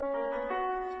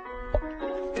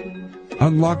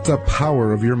Unlock the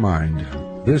power of your mind.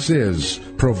 This is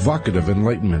Provocative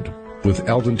Enlightenment with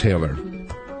Eldon Taylor.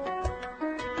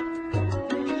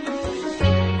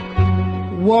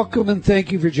 Welcome and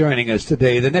thank you for joining us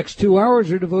today. The next 2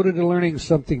 hours are devoted to learning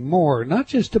something more, not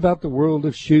just about the world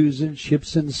of shoes and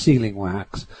ships and sealing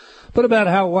wax, but about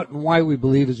how, what, and why we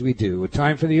believe as we do. A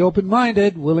time for the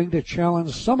open-minded, willing to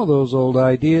challenge some of those old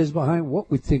ideas behind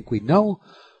what we think we know,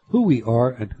 who we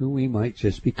are, and who we might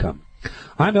just become.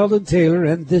 I'm Eldon Taylor,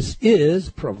 and this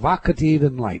is Provocative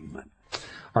Enlightenment.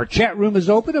 Our chat room is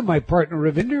open, and my partner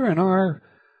Ravinder and our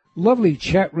lovely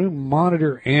chat room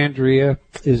monitor Andrea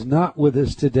is not with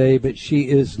us today, but she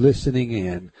is listening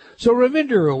in. So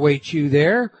Ravinder awaits you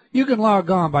there. You can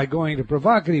log on by going to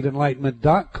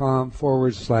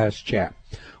provocativeenlightenment.com/chat.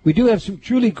 We do have some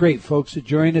truly great folks that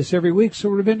join us every week.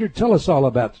 So, Ravinder, tell us all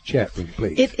about the chat room,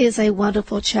 please. It is a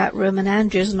wonderful chat room, and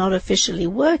Andrea's not officially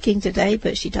working today,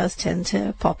 but she does tend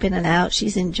to pop in and out.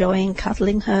 She's enjoying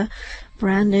cuddling her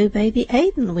brand new baby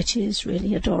Aiden, which is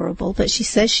really adorable. But she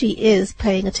says she is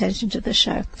paying attention to the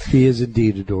show. He is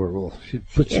indeed adorable. She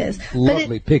puts some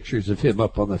lovely pictures of him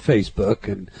up on the Facebook,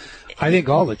 and I think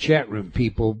all the chat room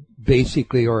people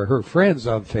basically are her friends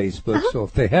on Facebook. So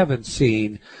if they haven't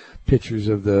seen pictures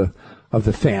of the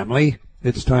family,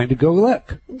 it's time to go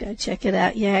look. Go check it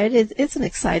out. Yeah, it is. It's an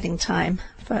exciting time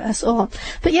for us all.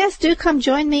 But yes, do come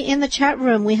join me in the chat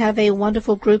room. We have a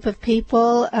wonderful group of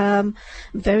people,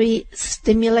 very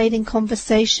stimulating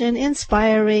conversation,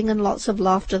 inspiring, and lots of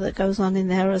laughter that goes on in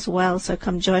there as well. So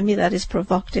come join me. That is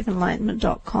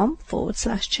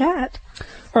provocativeenlightenment.com/chat.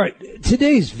 All right,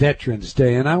 today's Veterans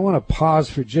Day, and I want to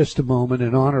pause for just a moment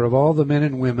in honor of all the men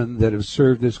and women that have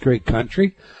served this great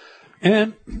country,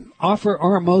 and offer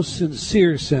our most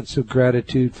sincere sense of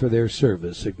gratitude for their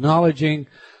service, acknowledging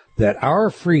that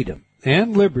our freedom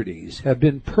and liberties have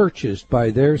been purchased by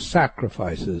their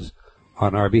sacrifices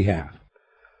on our behalf.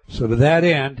 So to that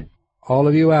end, all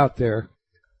of you out there,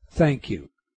 thank you.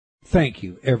 Thank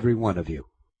you, every one of you.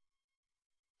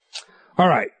 All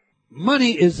right,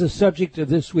 money is the subject of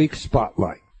this week's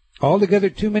Spotlight.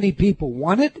 Altogether, too many people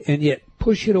want it and yet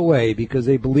push it away because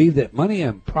they believe that money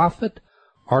and profit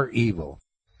are evil.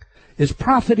 Is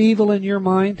profit evil in your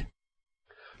mind?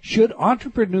 Should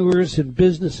entrepreneurs and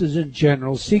businesses in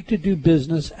general seek to do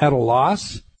business at a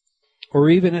loss or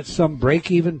even at some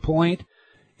break-even point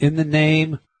in the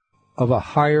name of a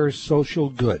higher social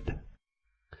good?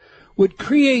 Would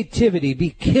creativity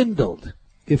be kindled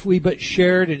if we but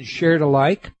shared and shared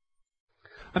alike?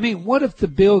 I mean, what if the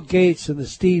Bill Gates and the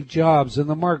Steve Jobs and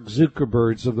the Mark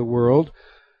Zuckerbergs of the world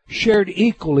shared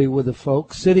equally with the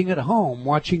folks sitting at home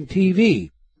watching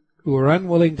TV who are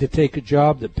unwilling to take a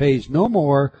job that pays no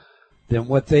more than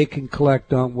what they can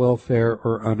collect on welfare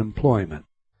or unemployment?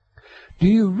 Do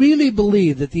you really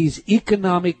believe that these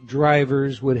economic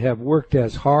drivers would have worked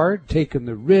as hard, taken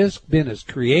the risk, been as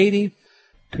creative,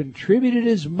 contributed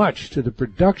as much to the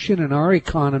production in our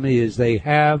economy as they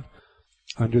have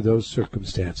under those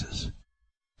circumstances?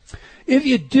 If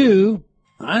you do,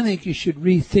 I think you should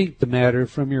rethink the matter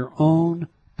from your own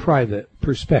private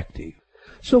perspective.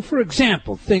 So, for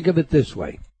example, think of it this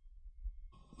way.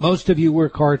 Most of you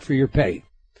work hard for your pay.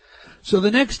 So the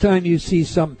next time you see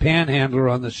some panhandler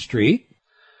on the street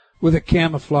with a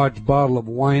camouflaged bottle of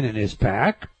wine in his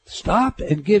pack, stop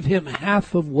and give him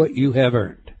half of what you have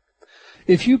earned.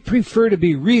 If you prefer to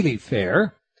be really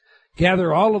fair,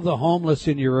 gather all of the homeless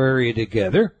in your area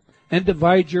together and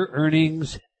divide your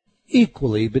earnings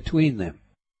equally between them.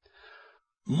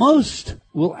 Most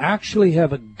will actually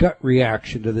have a gut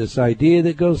reaction to this idea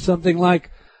that goes something like,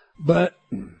 but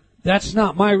that's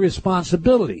not my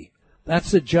responsibility. That's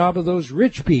the job of those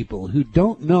rich people who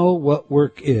don't know what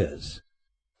work is.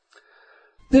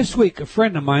 This week, a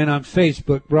friend of mine on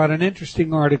Facebook brought an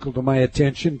interesting article to my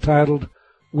attention titled,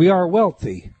 "We Are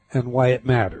Wealthy and Why It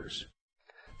Matters."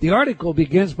 The article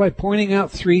begins by pointing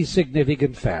out three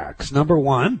significant facts. Number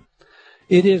one,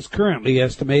 it is currently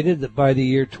estimated that by the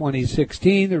year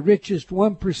 2016, the richest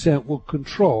 1% will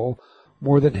control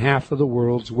more than half of the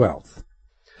world's wealth.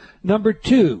 Number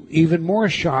two, even more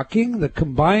shocking, the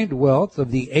combined wealth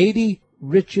of the 80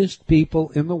 richest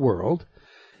people in the world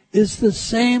is the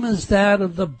same as that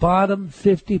of the bottom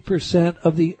 50%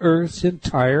 of the Earth's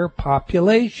entire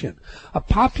population, a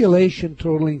population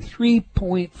totaling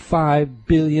 3.5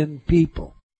 billion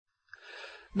people.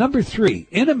 Number three,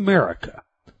 in America,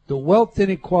 the wealth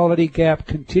inequality gap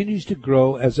continues to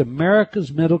grow as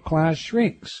America's middle class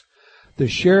shrinks. The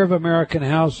share of American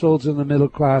households in the middle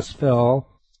class fell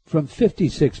from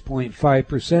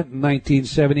 56.5% in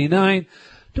 1979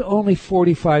 to only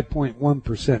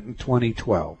 45.1% in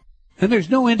 2012. And there's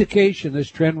no indication this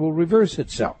trend will reverse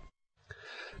itself.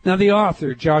 Now, the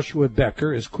author, Joshua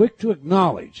Becker, is quick to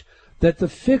acknowledge that the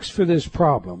fix for this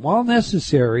problem, while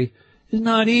necessary, is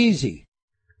not easy.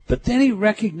 But then he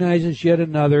recognizes yet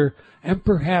another and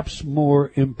perhaps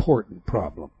more important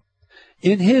problem.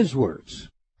 In his words,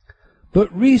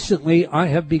 "But recently I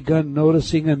have begun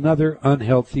noticing another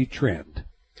unhealthy trend,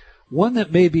 one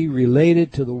that may be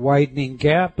related to the widening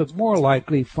gap, but more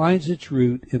likely finds its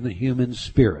root in the human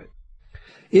spirit.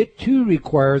 It too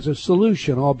requires a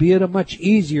solution, albeit a much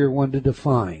easier one to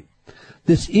define.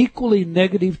 This equally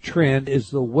negative trend is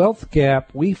the wealth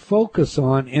gap we focus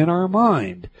on in our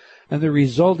mind and the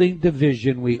resulting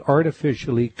division we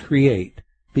artificially create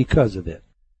because of it."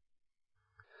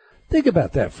 Think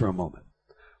about that for a moment.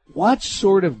 What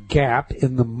sort of gap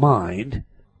in the mind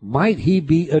might he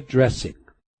be addressing?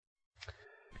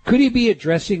 Could he be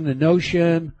addressing the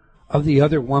notion of the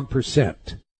other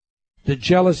 1%? The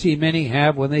jealousy many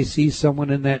have when they see someone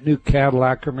in that new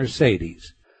Cadillac or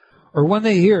Mercedes, or when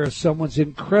they hear of someone's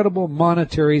incredible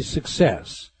monetary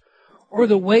success, or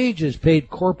the wages paid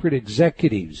corporate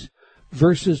executives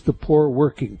versus the poor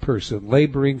working person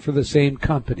laboring for the same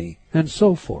company, and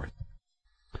so forth.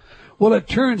 Well, it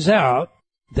turns out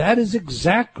that is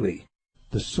exactly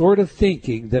the sort of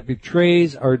thinking that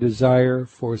betrays our desire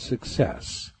for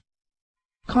success.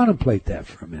 Contemplate that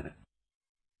for a minute.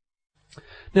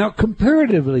 Now,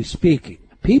 comparatively speaking,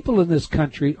 people in this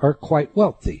country are quite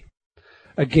wealthy.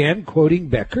 Again, quoting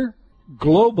Becker,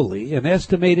 globally, an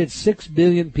estimated 6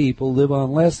 billion people live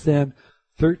on less than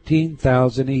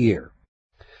 $13,000 a year.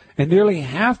 And nearly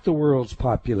half the world's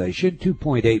population,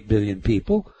 2.8 billion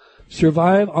people,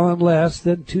 survive on less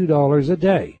than $2 a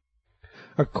day.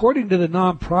 According to the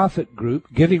nonprofit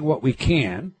group Giving What We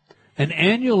Can, an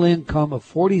annual income of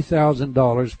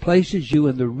 $40,000 places you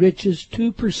in the richest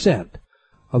 2%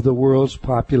 of the world's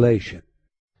population.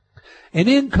 An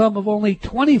income of only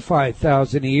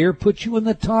 $25,000 a year puts you in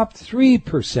the top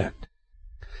 3%.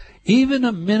 Even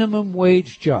a minimum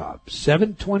wage job,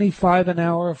 $7.25 an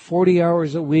hour, 40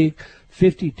 hours a week,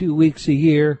 52 weeks a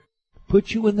year,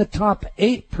 puts you in the top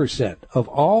 8% of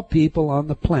all people on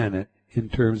the planet in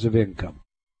terms of income.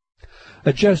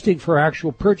 Adjusting for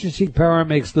actual purchasing power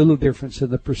makes little difference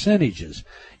in the percentages.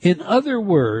 In other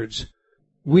words,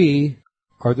 we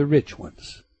are the rich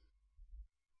ones.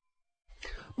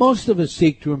 Most of us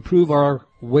seek to improve our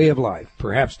way of life,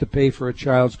 perhaps to pay for a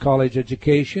child's college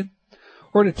education,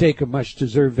 or to take a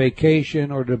much-deserved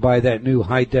vacation, or to buy that new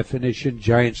high-definition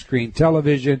giant-screen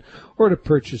television, or to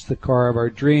purchase the car of our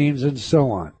dreams, and so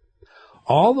on.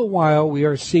 All the while, we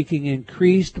are seeking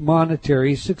increased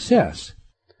monetary success.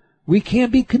 We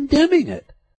can't be condemning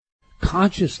it,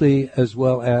 consciously as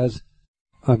well as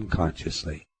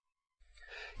unconsciously.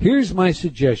 Here's my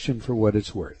suggestion for what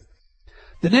it's worth.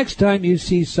 The next time you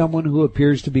see someone who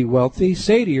appears to be wealthy,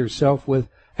 say to yourself with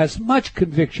as much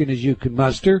conviction as you can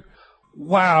muster,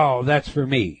 "Wow, that's for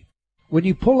me." When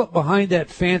you pull up behind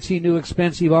that fancy new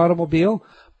expensive automobile,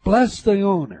 bless the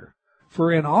owner,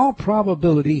 for in all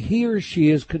probability he or she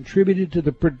has contributed to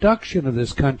the production of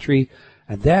this country,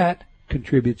 and that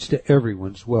contributes to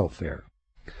everyone's welfare.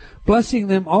 Blessing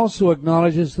them also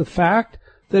acknowledges the fact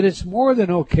that it's more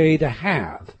than okay to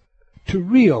have, to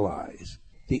realize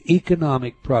the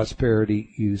economic prosperity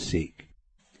you seek.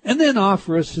 And then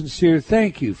offer a sincere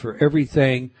thank you for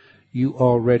everything you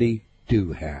already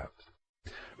do have.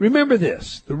 Remember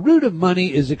this, the root of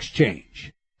money is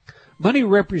exchange. Money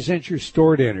represents your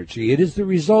stored energy. It is the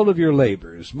result of your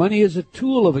labors. Money is a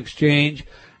tool of exchange,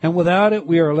 and without it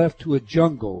we are left to a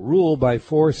jungle ruled by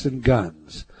force and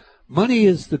guns. Money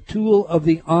is the tool of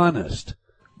the honest.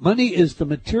 Money is the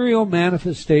material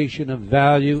manifestation of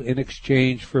value in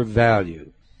exchange for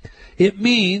value. It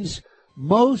means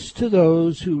most to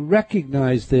those who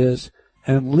recognize this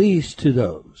and least to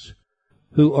those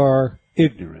who are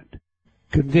ignorant,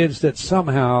 convinced that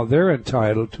somehow they're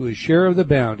entitled to a share of the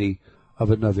bounty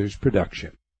of another's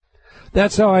production.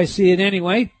 That's how I see it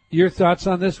anyway. Your thoughts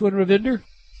on this one, Ravinder?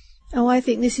 Oh, I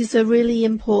think this is a really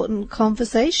important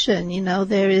conversation. You know,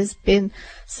 there has been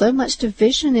so much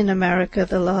division in America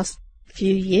the last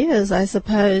few years, I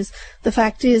suppose. The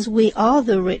fact is we are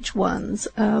the rich ones.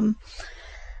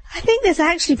 I think there's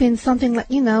actually been something like,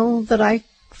 that I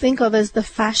think of as the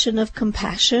fashion of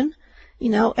compassion.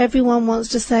 Everyone wants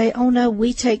to say, oh no,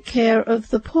 we take care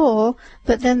of the poor,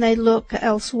 but then they look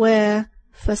elsewhere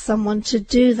for someone to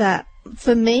do that.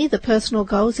 For me, the personal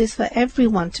goals is for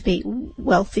everyone to be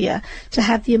wealthier, to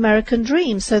have the American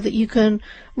dream so that you can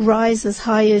rise as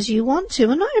high as you want to.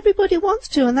 And not everybody wants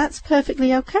to, and that's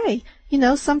perfectly okay.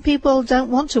 Some people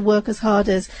don't want to work as hard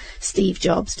as Steve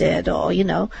Jobs did, or,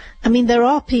 there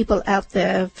are people out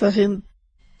there for whom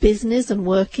business and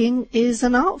working is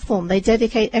an art form. They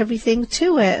dedicate everything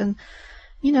to it. And,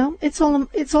 you know, it's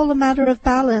all a matter of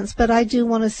balance. But I do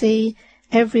want to see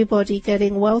everybody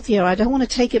getting wealthier. I don't want to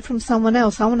take it from someone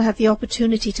else. I want to have the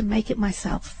opportunity to make it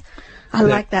myself. I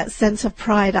like that sense of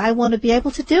pride. I want to be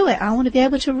able to do it. I want to be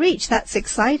able to reach. That's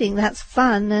exciting. That's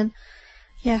fun. And,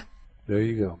 yeah. There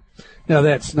you go. Now,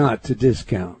 that's not to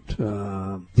discount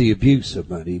the abuse of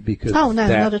money, because not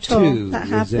at all. Too that is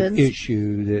happens. an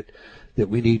issue that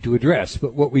we need to address.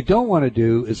 But what we don't want to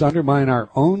do is undermine our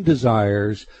own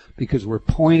desires because we're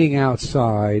pointing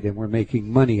outside and we're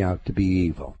making money out to be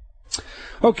evil.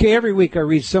 Okay, every week I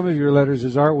read some of your letters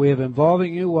as our way of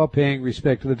involving you while paying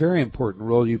respect to the very important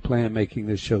role you play in making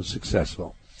this show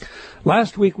successful.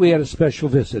 Last week we had a special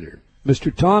visitor,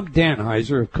 Mr. Tom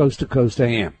Danheiser of Coast to Coast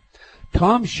AM.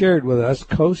 Tom shared with us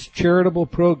Coast's charitable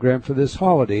program for this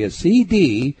holiday, a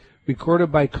CD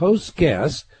recorded by Coast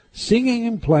guests singing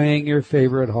and playing your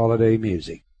favorite holiday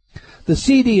music. The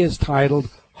CD is titled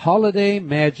Holiday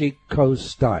Magic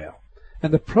Coast Style,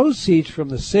 and the proceeds from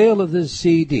the sale of this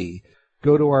CD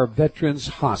go to our veterans'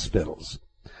 hospitals.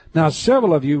 Now,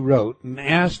 several of you wrote and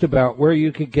asked about where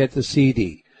you could get the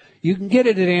CD. You can get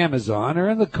it at Amazon or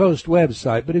on the Coast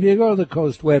website, but if you go to the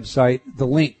Coast website, the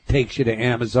link takes you to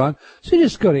Amazon, so you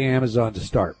just go to Amazon to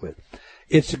start with.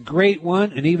 It's a great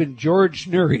one, and even George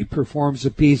Nuri performs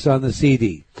a piece on the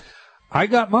CD. I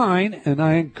got mine, and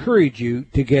I encourage you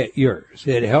to get yours.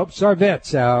 It helps our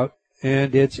vets out,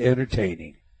 and it's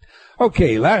entertaining.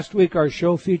 Okay, last week our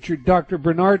show featured Dr.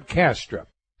 Bernard Kastrup,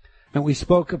 and we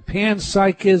spoke of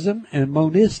panpsychism and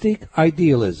monistic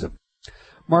idealism.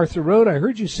 Martha wrote, I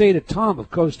heard you say to Tom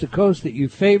of Coast to Coast that you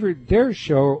favored their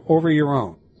show over your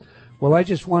own. Well, I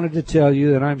just wanted to tell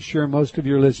you that I'm sure most of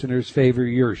your listeners favor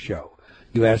your show.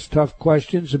 You ask tough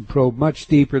questions and probe much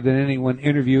deeper than anyone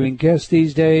interviewing guests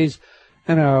these days,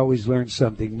 and I always learn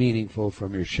something meaningful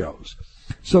from your shows.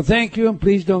 So thank you, and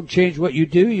please don't change what you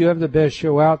do. You have the best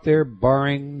show out there,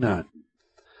 barring none.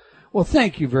 Well,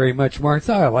 thank you very much,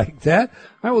 Martha. I like that.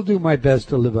 I will do my best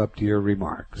to live up to your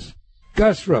remarks.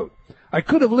 Gus wrote, I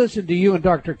could have listened to you and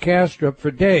Dr. Kastrup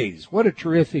for days. What a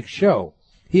terrific show.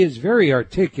 He is very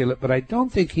articulate, but I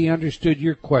don't think he understood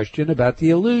your question about the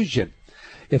illusion.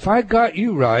 If I got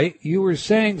you right, you were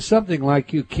saying something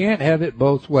like you can't have it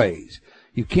both ways.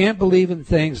 You can't believe in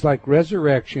things like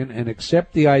resurrection and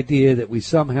accept the idea that we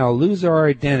somehow lose our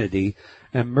identity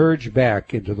and merge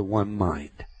back into the one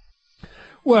mind.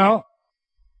 Well,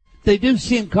 they do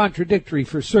seem contradictory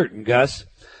for certain, Gus.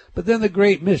 But then the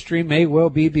great mystery may well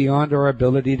be beyond our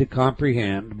ability to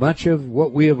comprehend. Much of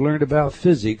what we have learned about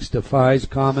physics defies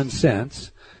common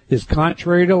sense, is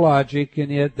contrary to logic,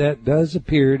 and yet that does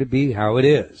appear to be how it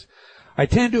is. I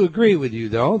tend to agree with you,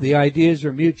 though. The ideas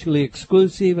are mutually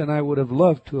exclusive, and I would have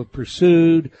loved to have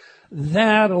pursued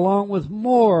that along with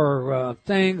more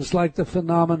things like the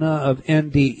phenomena of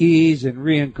NDEs and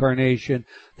reincarnation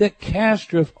that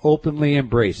Kastrup openly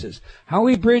embraces. How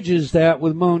he bridges that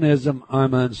with monism,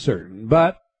 I'm uncertain.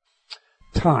 But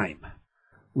time.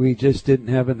 We just didn't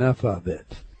have enough of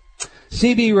it.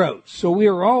 CB wrote, so we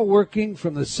are all working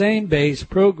from the same base,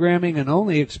 programming and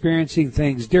only experiencing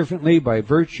things differently by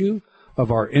virtue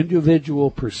of our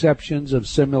individual perceptions of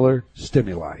similar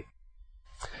stimuli.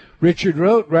 Richard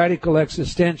wrote, radical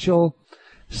existential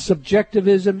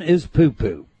subjectivism is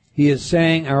poo-poo. He is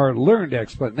saying our learned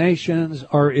explanations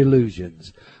are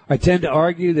illusions. I tend to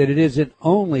argue that it isn't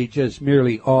only just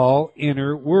merely all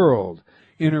inner world.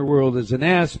 Inner world is an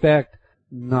aspect,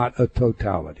 not a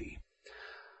totality.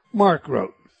 Mark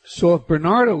wrote, so if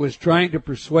Bernardo was trying to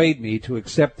persuade me to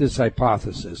accept this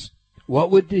hypothesis,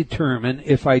 what would determine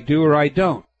if I do or I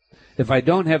don't? If I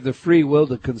don't have the free will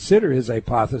to consider his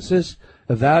hypothesis,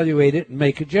 evaluate it, and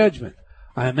make a judgment.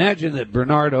 I imagine that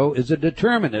Bernardo is a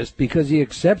determinist because he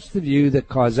accepts the view that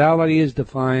causality is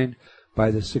defined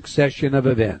by the succession of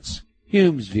events.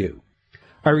 Hume's view.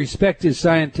 I respect his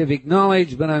scientific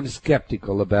knowledge, but I'm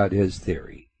skeptical about his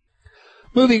theory.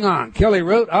 Moving on, Kelly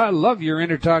wrote, I love your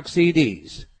Intertalk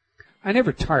CDs. I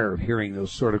never tire of hearing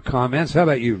those sort of comments. How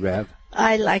about you, Rev?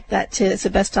 I like that too. It's the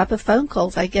best type of phone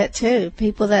calls I get too.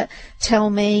 People that tell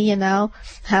me, you know,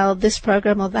 how this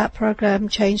program or that program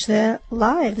changed their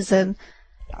lives. And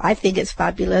I think it's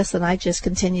fabulous, and I just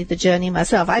continue the journey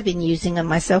myself. I've been using them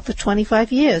myself for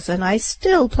 25 years, and I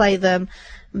still play them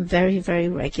very, very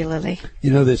regularly.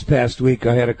 You know, this past week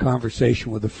I had a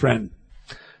conversation with a friend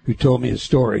who told me a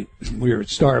story. We were at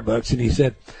Starbucks, and he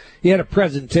said he had a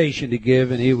presentation to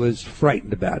give, and he was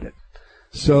frightened about it.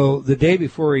 So the day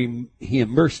before he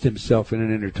immersed himself in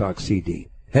an Intertalk CD.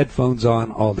 headphones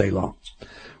on all day long.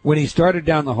 When he started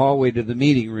down the hallway to the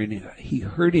meeting room, he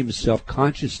heard himself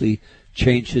consciously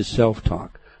change his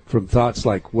self-talk from thoughts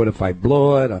like, what if I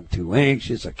blow it? I'm too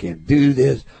anxious. I can't do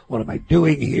this. What am I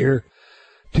doing here?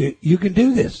 To, you can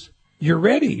do this. You're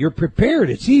ready. You're prepared.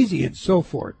 It's easy, and so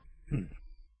forth.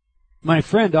 My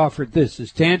friend offered this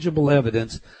as tangible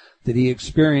evidence that he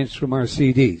experienced from our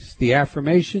CDs. The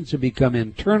affirmations have become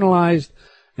internalized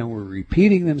and were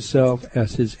repeating themselves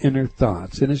as his inner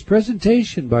thoughts. And his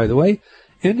presentation, by the way,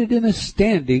 ended in a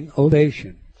standing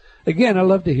ovation. Again, I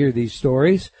love to hear these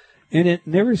stories, and it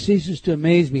never ceases to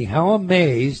amaze me how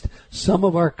amazed some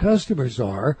of our customers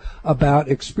are about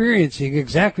experiencing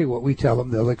exactly what we tell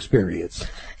them they'll experience.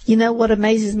 You know what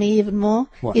amazes me even more?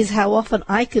 What? Is how often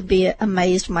I could be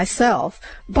amazed myself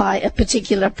by a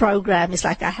particular program. It's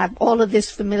like I have all of this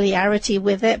familiarity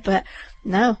with it, but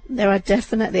no, there are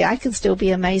definitely, I can still be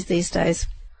amazed these days.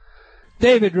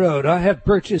 David wrote, I have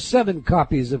purchased 7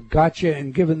 copies of Gotcha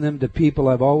and given them to people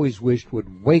I've always wished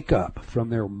would wake up from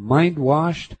their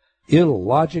mind-washed,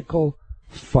 illogical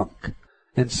funk.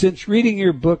 And since reading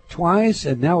your book twice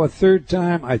and now a third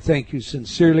time, I thank you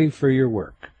sincerely for your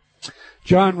work.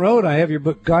 John wrote, I have your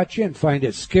book Gotcha and find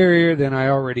it scarier than I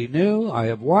already knew. I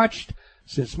have watched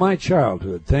since my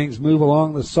childhood things move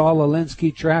along the Saul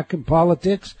Alinsky track in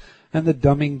politics and the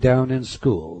dumbing down in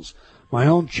schools. My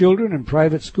own children in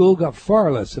private school got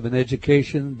far less of an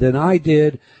education than I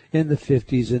did in the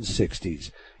 50s and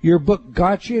 60s. Your book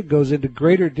Gotcha goes into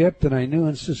greater depth than I knew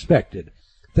and suspected.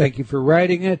 Thank you for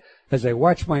writing it. As I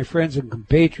watch my friends and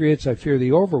compatriots, I fear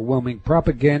the overwhelming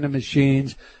propaganda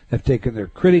machines have taken their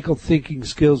critical thinking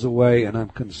skills away, and I'm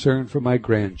concerned for my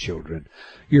grandchildren.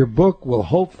 Your book will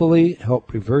hopefully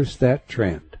help reverse that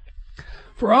trend.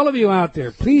 For all of you out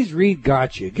there, please read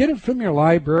Gotcha. Get it from your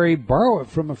library, borrow it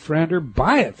from a friend, or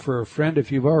buy it for a friend if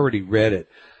you've already read it.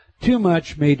 Too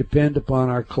much may depend upon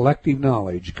our collective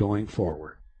knowledge going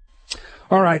forward.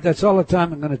 All right, that's all the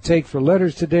time I'm going to take for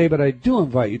letters today, but I do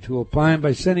invite you to opine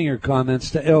by sending your comments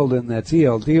to Eldon, that's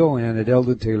ELDON, at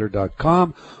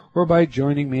eldontaylor.com, or by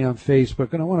joining me on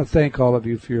Facebook. And I want to thank all of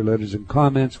you for your letters and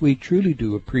comments. We truly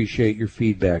do appreciate your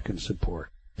feedback and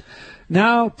support.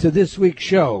 Now to this week's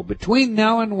show, Between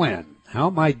Now and When, How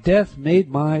My Death Made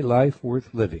My Life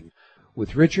Worth Living,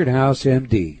 with Richard House,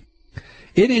 M.D.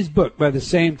 In his book by the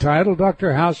same title,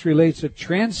 Dr. House relates a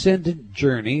transcendent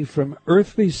journey from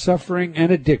earthly suffering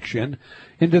and addiction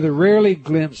into the rarely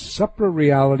glimpsed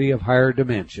supra-reality of higher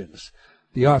dimensions.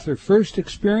 The author first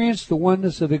experienced the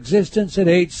oneness of existence at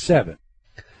age 7.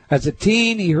 As a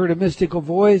teen, he heard a mystical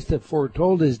voice that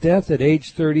foretold his death at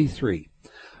age 33,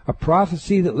 a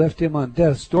prophecy that left him on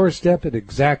death's doorstep at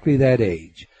exactly that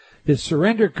age. His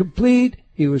surrender complete,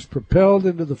 he was propelled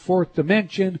into the 4th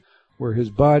dimension, where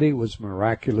his body was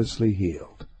miraculously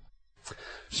healed.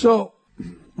 So,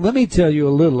 let me tell you a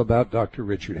little about Dr.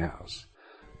 Richard House.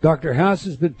 Dr. House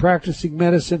has been practicing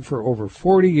medicine for over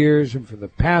 40 years and for the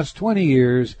past 20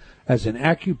 years as an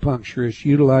acupuncturist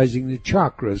utilizing the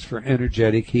chakras for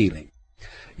energetic healing.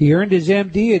 He earned his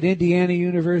MD at Indiana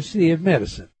University of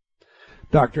Medicine.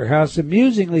 Dr. House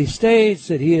amusingly states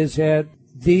that he has had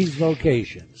these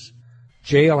vocations: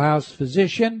 jailhouse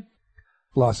physician,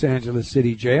 Los Angeles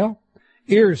City Jail;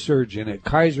 ear surgeon at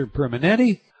Kaiser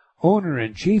Permanente; owner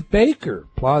and chief baker,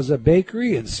 Plaza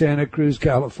Bakery in Santa Cruz,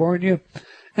 California;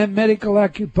 and medical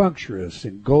acupuncturist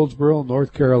in Goldsboro,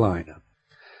 North Carolina.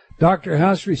 Dr.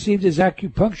 House received his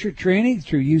acupuncture training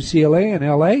through UCLA and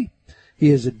LA. He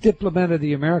is a diplomat of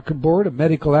the American Board of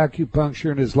Medical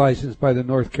Acupuncture and is licensed by the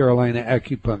North Carolina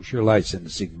Acupuncture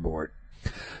Licensing Board.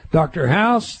 Dr.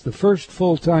 House, the first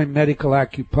full-time medical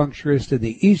acupuncturist in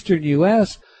the eastern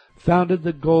U.S., founded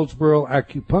the Goldsboro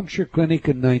Acupuncture Clinic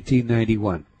in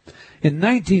 1991. In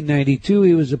 1992,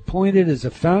 he was appointed as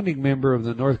a founding member of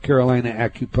the North Carolina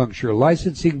Acupuncture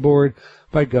Licensing Board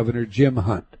by Governor Jim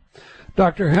Hunt.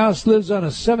 Dr. House lives on a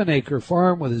 7-acre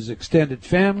farm with his extended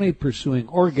family, pursuing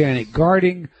organic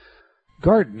gardening,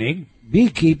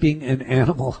 beekeeping, and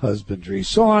animal husbandry.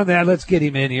 So on that, let's get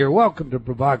him in here. Welcome to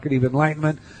Provocative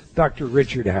Enlightenment, Dr.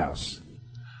 Richard House.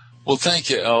 Well, thank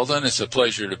you, Eldon. It's a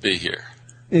pleasure to be here.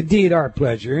 Indeed, our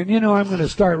pleasure. And, I'm going to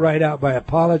start right out by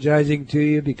apologizing to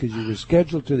you because you were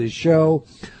scheduled to the show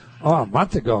a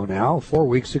month ago now, 4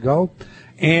 weeks ago.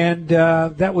 And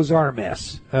that was our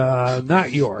mess,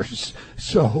 not yours.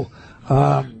 So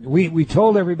we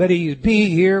told everybody you'd be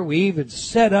here. We even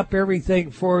set up everything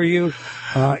for you,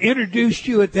 introduced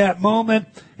you at that moment.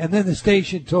 And then the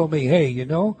station told me, hey,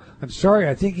 I'm sorry,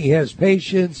 I think he has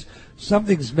patients.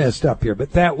 Something's messed up here.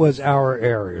 But that was our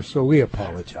error, so we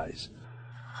apologize.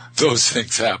 Those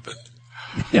things happen.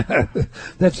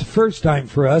 That's the first time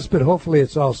for us, but hopefully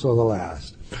it's also the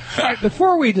last. All right,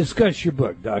 before we discuss your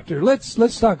book, Doctor,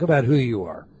 let's talk about who you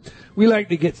are. We like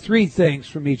to get 3 things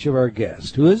from each of our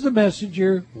guests. Who is the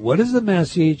messenger? What is the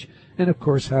message? And, of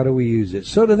course, how do we use it?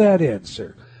 So to that end,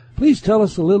 sir, please tell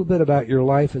us a little bit about your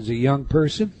life as a young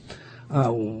person.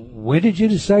 When did you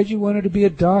decide you wanted to be a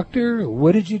doctor?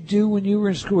 What did you do when you were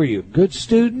in school? Were you a good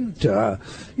student?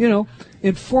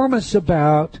 Inform us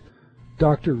about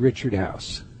Dr. Richard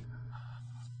House.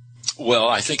 Well,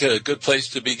 I think a good place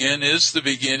to begin is the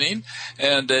beginning.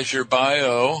 And as your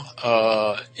bio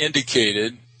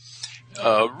indicated,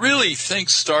 really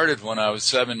things started when I was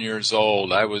 7 years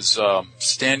old. I was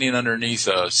standing underneath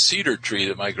a cedar tree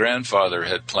that my grandfather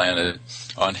had planted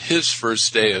on his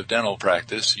first day of dental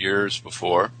practice years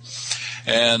before.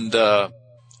 And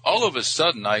all of a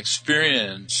sudden I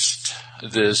experienced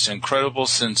this incredible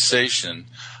sensation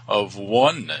of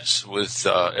oneness with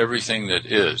everything that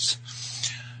is.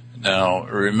 Now,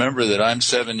 remember that I'm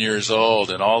 7 years old,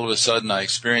 and all of a sudden I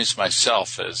experienced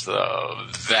myself as the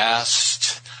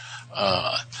vast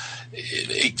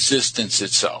existence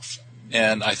itself.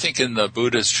 And I think in the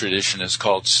Buddhist tradition it's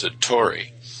called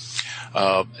Satori.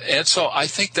 And so I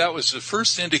think that was the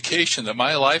first indication that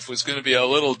my life was going to be a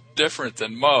little different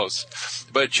than most.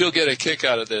 But you'll get a kick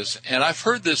out of this. And I've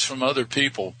heard this from other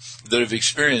people that have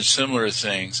experienced similar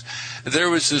things. There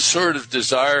was this sort of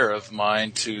desire of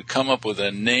mine to come up with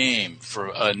a name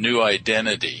for a new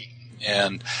identity.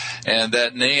 And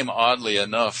that name, oddly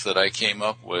enough, that I came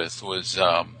up with was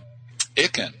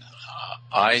Ichen,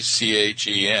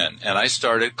 I-C-H-E-N. And I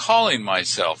started calling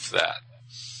myself that.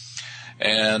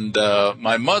 And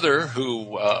my mother,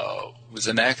 who was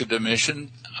an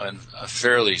academician and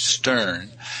fairly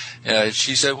stern,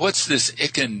 she said, "What's this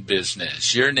Ichen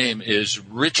business? Your name is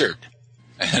Richard."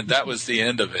 And that was the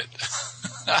end of it.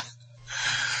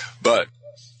 But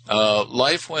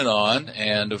life went on,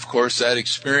 and of course that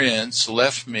experience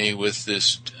left me with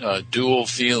this dual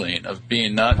feeling of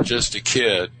being not just a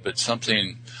kid, but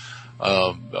something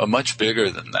much bigger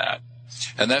than that.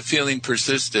 And that feeling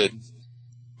persisted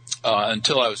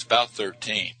until I was about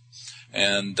 13.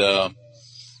 And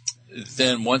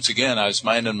then once again, I was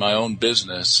minding my own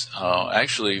business,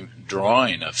 actually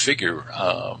drawing a figure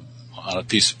on a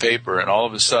piece of paper, and all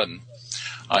of a sudden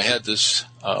I had this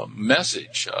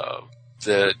message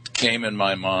that came in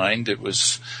my mind. It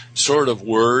was sort of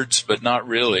words, but not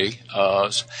really.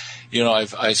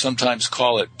 I sometimes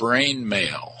call it brain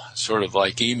mail, sort of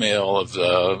like email of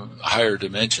the higher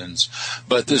dimensions.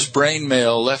 But this brain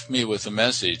mail left me with a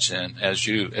message, and as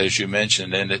you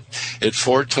mentioned, and it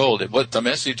foretold it. What the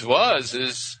message was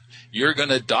is, you're going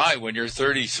to die when you're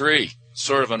 33.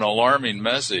 Sort of an alarming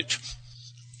message.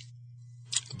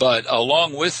 But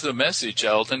along with the message,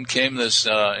 Eldon, came this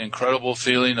incredible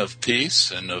feeling of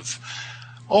peace and of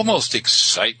almost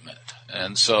excitement.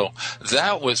 And so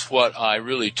that was what I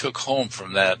really took home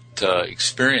from that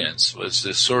experience, was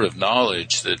this sort of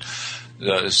knowledge that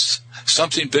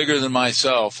something bigger than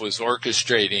myself was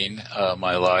orchestrating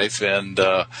my life. And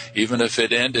even if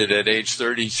it ended at age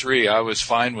 33, I was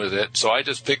fine with it. So I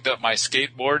just picked up my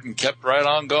skateboard and kept right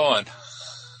on going.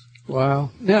 Wow.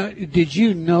 Now, did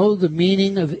you know the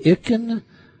meaning of Ichen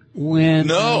when...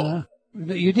 No.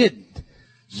 You didn't.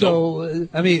 So, nope.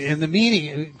 And the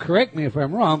meaning, correct me if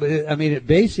I'm wrong, but it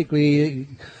basically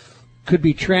could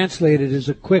be translated as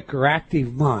a quick or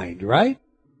active mind, right?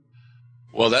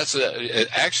 Well, that's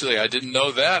actually, I didn't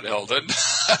know that, Eldon.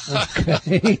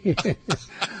 Okay.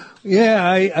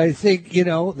 Yeah, I think,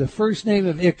 the first name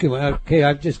of Ichen, okay,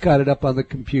 I've just got it up on the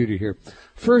computer here.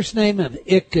 First name of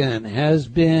Ichen has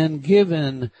been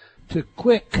given to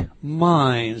quick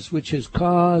minds, which has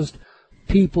caused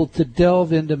people to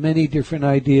delve into many different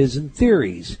ideas and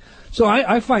theories. So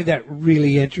I find that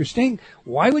really interesting.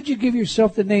 Why would you give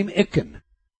yourself the name Ichen?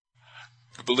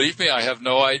 Believe me, I have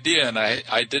no idea, and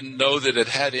I didn't know that it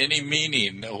had any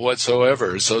meaning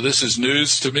whatsoever. So this is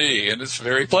news to me, and it's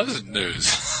very pleasant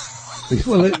news.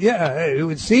 Well, it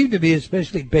would seem to me,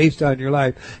 especially based on your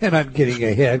life, and I'm getting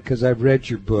ahead because I've read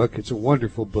your book. It's a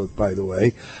wonderful book, by the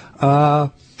way.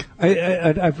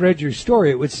 I've read your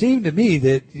story. It would seem to me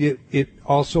that it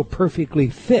also perfectly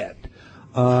fit.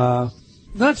 Not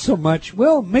so much,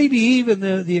 well, maybe even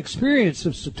the experience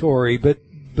of Satori,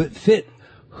 but fit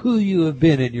who you have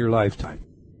been in your lifetime.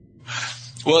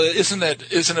 Well, isn't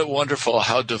it wonderful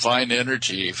how divine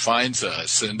energy finds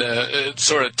us, and it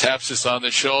sort of taps us on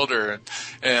the shoulder,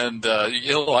 and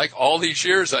like all these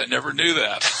years, I never knew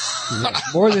that. Yeah,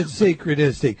 more than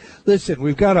synchronistic. Listen,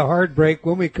 we've got a hard break.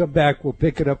 When we come back, we'll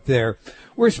pick it up there.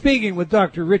 We're speaking with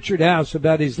Dr. Richard House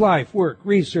about his life, work,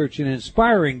 research, and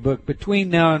inspiring book, Between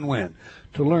Now and When.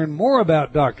 To learn more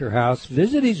about Dr. House,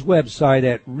 visit his website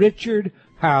at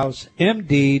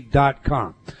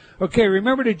richardhousemd.com. Okay,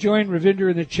 remember to join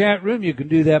Ravinder in the chat room. You can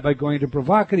do that by going to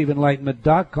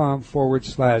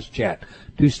provocativeenlightenment.com/chat.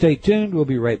 Do stay tuned. We'll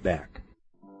be right back.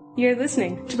 You're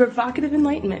listening to Provocative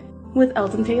Enlightenment with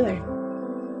Eldon Taylor.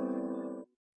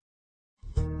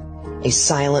 A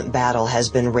silent battle has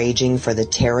been raging for the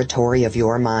territory of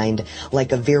your mind.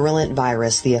 Like a virulent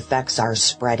virus, the effects are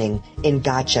spreading. In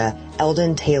Gotcha,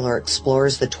 Eldon Taylor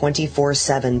explores the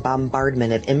 24/7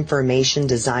 bombardment of information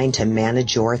designed to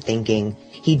manage your thinking.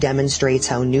 He demonstrates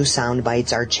how new sound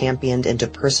bites are championed into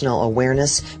personal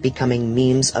awareness, becoming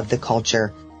memes of the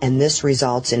culture. And this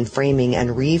results in framing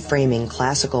and reframing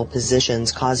classical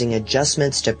positions, causing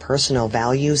adjustments to personal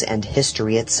values and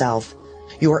history itself.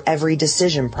 Your every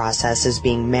decision process is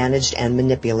being managed and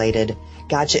manipulated.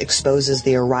 Gotcha exposes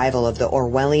the arrival of the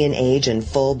Orwellian age in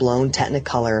full-blown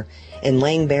technicolor. In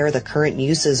laying bare the current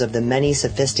uses of the many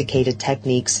sophisticated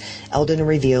techniques, Eldon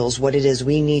reveals what it is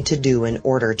we need to do in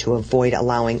order to avoid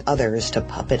allowing others to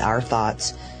puppet our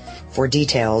thoughts. For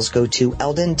details, go to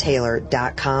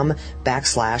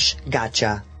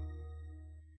eldontaylor.com/gotcha.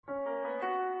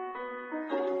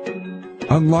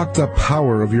 Unlock the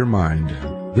power of your mind.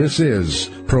 This is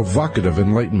Provocative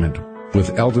Enlightenment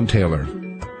with Eldon Taylor.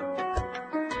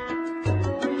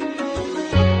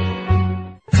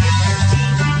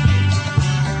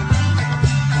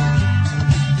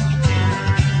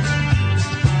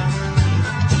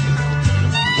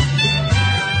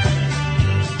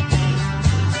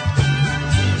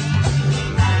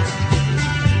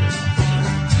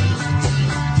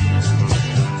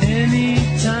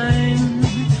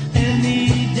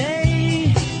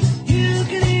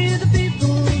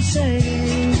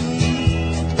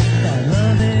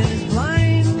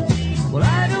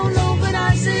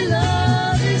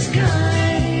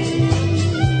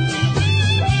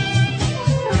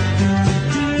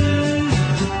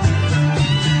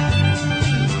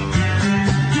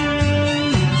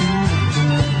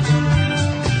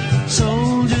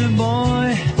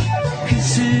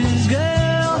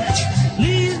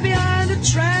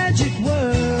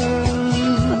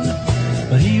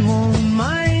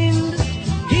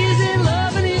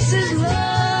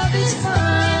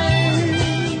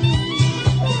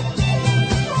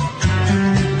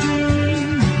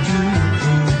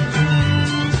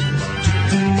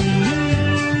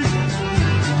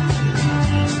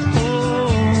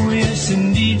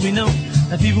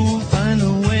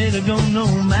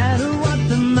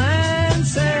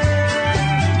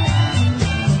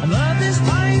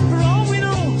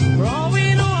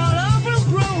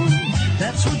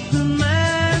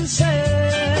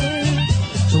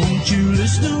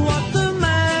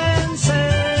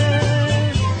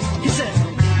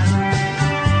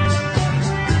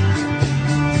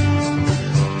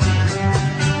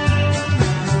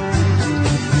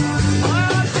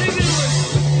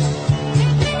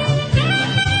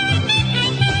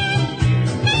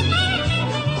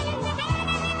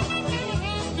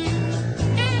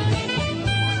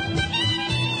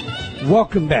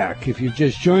 Welcome back. If you've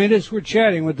just joined us, we're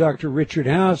chatting with Dr. Richard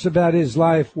House about his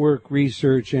life, work,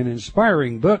 research, and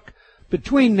inspiring book,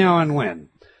 Between Now and When.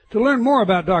 To learn more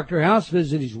about Dr. House,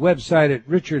 visit his website at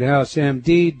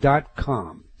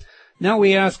richardhousemd.com. Now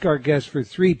we ask our guests for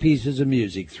 3 pieces of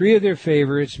music, 3 of their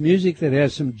favorites, music that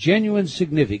has some genuine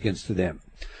significance to them.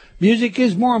 Music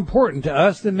is more important to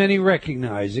us than many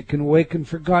recognize. It can awaken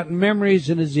forgotten memories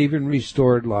and has even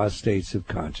restored lost states of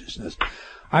consciousness.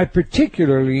 I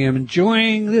particularly am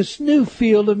enjoying this new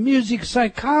field of music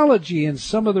psychology and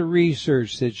some of the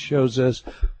research that shows us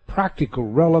practical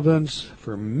relevance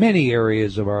for many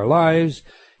areas of our lives,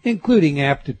 including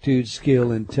aptitude,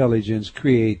 skill, intelligence,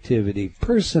 creativity,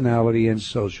 personality, and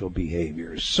social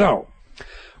behaviors. So,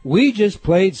 we just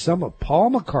played some of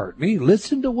Paul McCartney.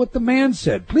 Listen to what the man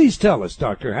said. Please tell us,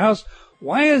 Dr. House,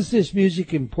 why is this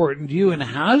music important to you, and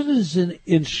how does it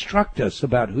instruct us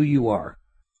about who you are?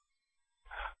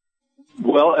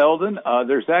 Well, Eldon,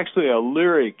 there's actually a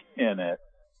lyric in it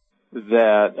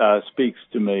that speaks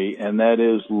to me, and that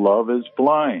is, love is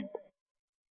blind.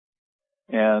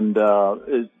 And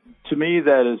to me,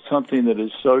 that is something that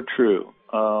is so true.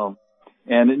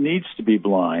 And it needs to be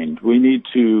blind. We need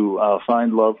to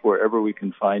find love wherever we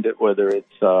can find it, whether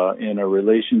it's in a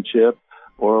relationship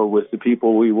or with the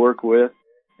people we work with.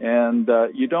 And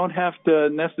you don't have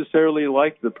to necessarily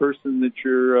like the person that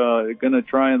you're going to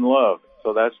try and love.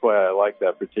 So that's why I like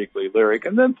that particular lyric.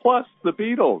 And then plus the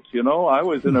Beatles, you know, I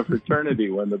was in a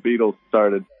fraternity when the Beatles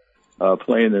started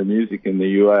playing their music in the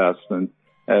U.S. And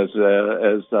as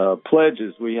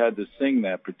pledges, we had to sing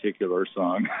that particular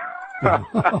song.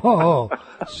 Oh,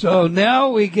 so now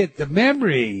we get the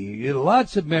memory.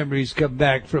 Lots of memories come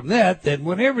back from that. Then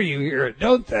whenever you hear it,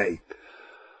 don't they?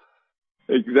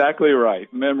 Exactly right.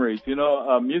 Memories.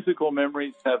 Musical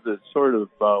memories have this sort of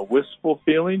wistful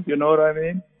feeling. You know what I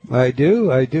mean? I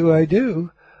do.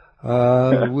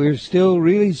 We're still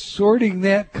really sorting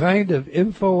that kind of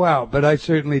info out, but I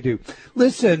certainly do.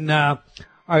 Listen, I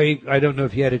don't know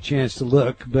if you had a chance to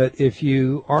look, but if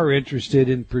you are interested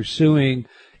in pursuing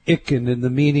Icken and the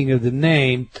meaning of the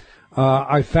name,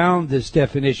 I found this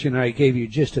definition. I gave you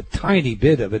just a tiny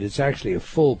bit of it. It's actually a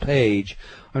full page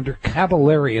under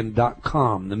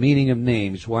Caballerian.com, the meaning of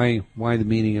names, why the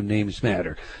meaning of names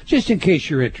matter, just in case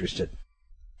you're interested.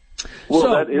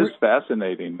 Well, that is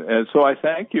fascinating, and so I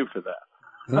thank you for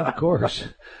that. Of course.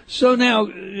 So now,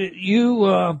 you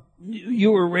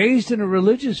were raised in a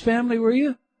religious family, were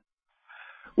you?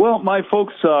 Well, my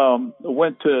folks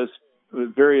went to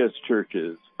various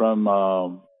churches,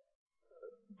 from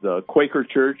the Quaker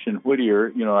Church in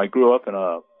Whittier. I grew up in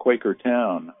a Quaker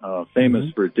town,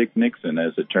 famous for Dick Nixon,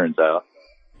 as it turns out.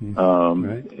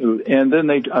 Right. And then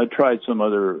they tried some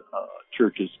other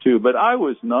churches too, but I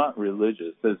was not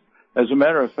religious. As a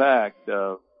matter of fact,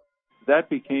 that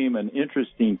became an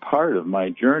interesting part of my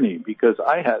journey because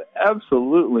I had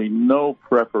absolutely no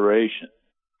preparation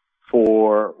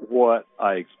for what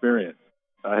I experienced.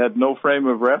 I had no frame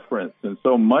of reference, and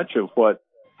so much of what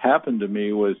happened to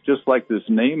me was just like this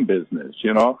name business,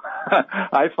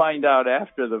 I find out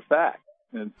after the fact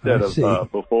instead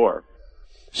of before.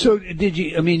 So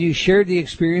you shared the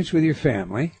experience with your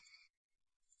family?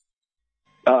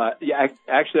 Yeah,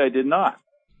 actually I did not.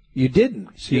 You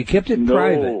didn't? So you kept it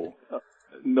private?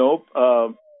 Nope.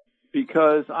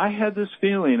 Because I had this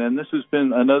feeling, and this has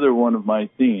been another one of my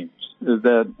themes, is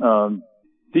that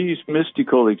these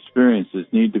mystical experiences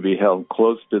need to be held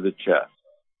close to the chest.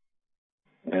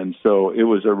 And so it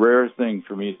was a rare thing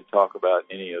for me to talk about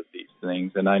any of these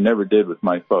things, and I never did with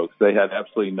my folks. They had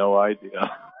absolutely no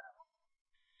idea.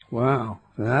 Wow,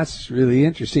 that's really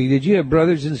interesting. Did you have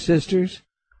brothers and sisters?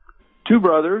 2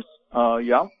 brothers,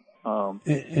 yeah.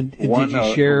 And did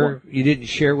you share? You didn't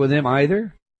share with them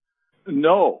either?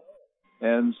 No.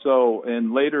 And so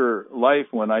in later life,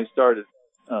 when I started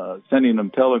sending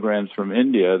them telegrams from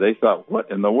India, they thought,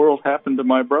 what in the world happened to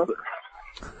my brother?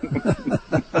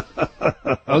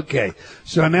 Okay,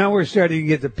 so now we're starting to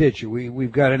get the picture.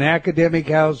 We've got an academic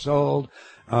household.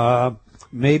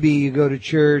 Maybe you go to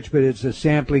church, but it's a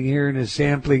sampling here and a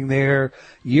sampling there.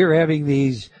 You're having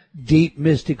these deep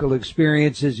mystical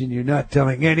experiences, and you're not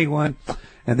telling anyone.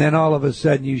 And then all of a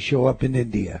sudden, you show up in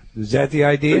India. Is that the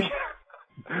idea?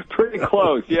 Pretty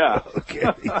close, yeah. Okay.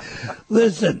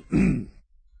 Listen,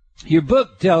 your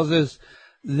book tells us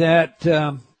that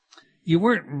you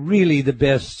weren't really the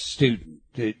best student.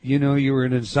 You were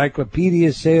an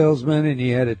encyclopedia salesman and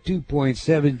you had a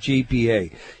 2.7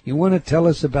 GPA. You want to tell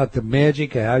us about the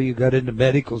magic of how you got into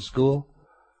medical school?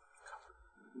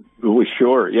 Well,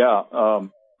 sure, yeah.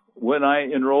 When I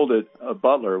enrolled at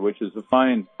Butler, which is a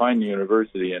fine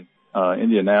university in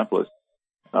Indianapolis,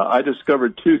 I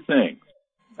discovered 2 things.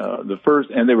 The first,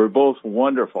 and they were both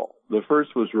wonderful. The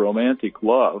first was romantic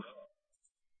love.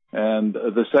 And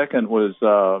the second was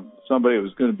somebody who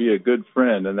was going to be a good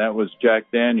friend, and that was Jack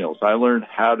Daniels. I learned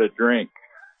how to drink.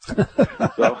 So,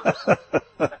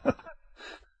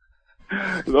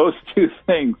 those 2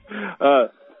 things.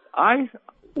 I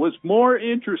was more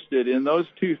interested in those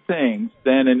 2 things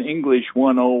than in English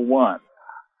 101.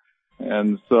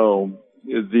 And so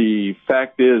the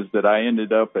fact is that I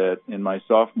ended up in my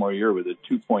sophomore year with a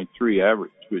 2.3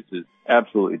 average, which is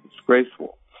absolutely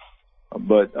disgraceful.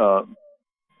 But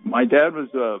my dad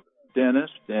was a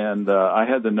dentist, and I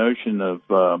had the notion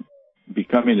of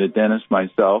becoming a dentist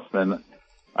myself, and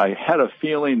I had a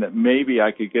feeling that maybe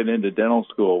I could get into dental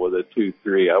school with a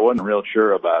 2.3. I wasn't real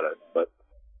sure about it, but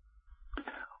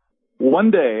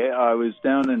one day I was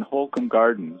down in Holcomb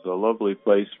Gardens, a lovely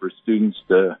place for students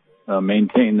to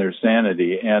maintain their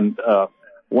sanity, and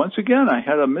once again I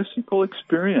had a mystical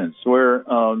experience where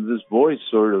this voice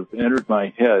sort of entered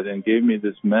my head and gave me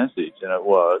this message, and it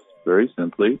was, very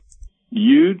simply,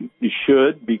 you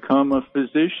should become a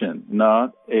physician,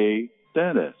 not a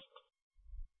dentist.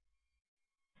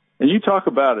 And you talk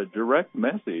about a direct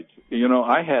message.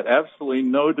 I had absolutely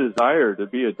no desire to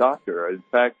be a doctor. In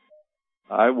fact,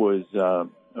 I was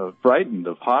frightened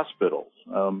of hospitals.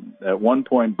 At one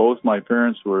point, both my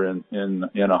parents were in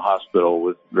a hospital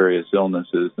with various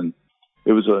illnesses, and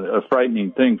it was a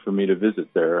frightening thing for me to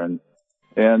visit there.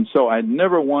 And so I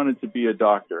never wanted to be a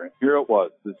doctor. And here it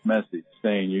was, this message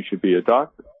saying you should be a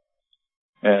doctor.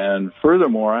 And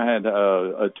furthermore, I had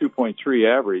a 2.3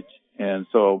 average. And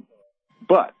so,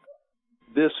 but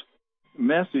this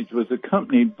message was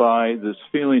accompanied by this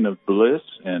feeling of bliss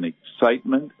and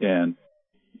excitement. And,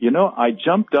 I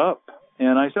jumped up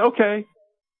and I said, okay,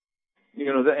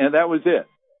 and that was it.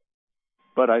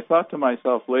 But I thought to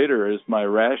myself later, as my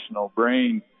rational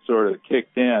brain sort of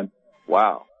kicked in,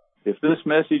 wow, if this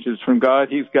message is from God,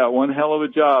 he's got one hell of a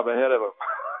job ahead of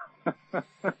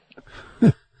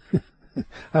him.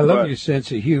 I love your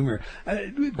sense of humor.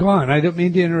 Go on. I don't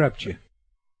mean to interrupt you.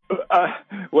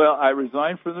 Well, I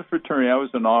resigned from the fraternity. I was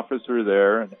an officer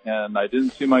there, and I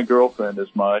didn't see my girlfriend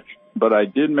as much, but I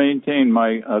did maintain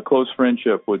my close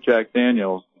friendship with Jack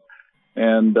Daniels,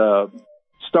 and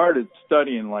started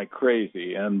studying like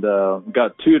crazy, and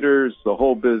got tutors, the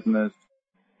whole business,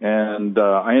 and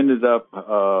I ended up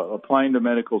applying to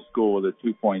medical school with a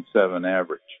 2.7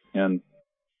 average. And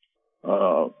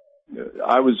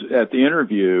I was at the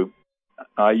interview.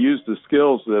 I used the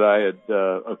skills that I had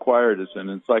acquired as an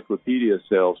encyclopedia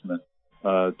salesman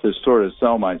to sort of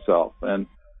sell myself. And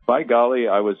by golly,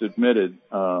 I was admitted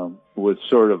with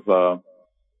sort of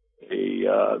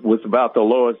with about the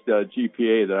lowest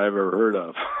GPA that I've ever heard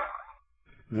of.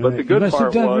 But the good you must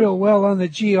part have done was, real well on the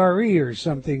GRE or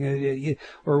something,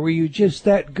 or were you just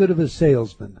that good of a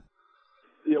salesman?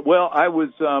 Well, I was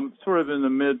sort of in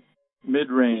the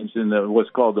mid-range in the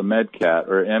what's called the MedCat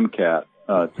or MCAT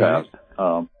test.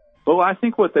 But I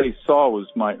think what they saw was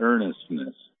my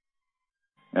earnestness,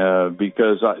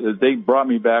 because they brought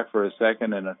me back for a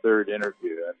second and a third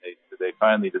interview, and they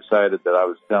finally decided that I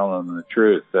was telling them the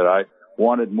truth, that I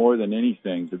wanted more than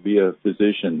anything to be a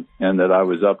physician and that I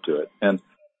was up to it. And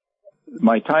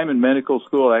my time in medical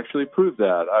school actually proved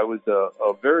that. I was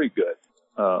a very good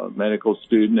medical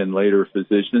student and later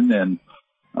physician, and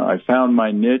I found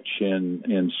my niche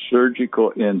in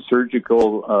surgical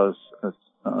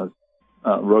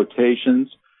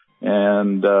rotations,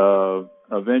 and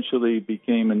eventually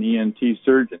became an ENT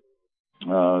surgeon.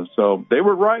 So they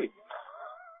were right.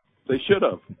 They should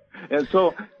have. And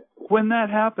so when that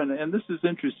happened, and this is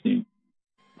interesting,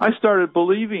 I started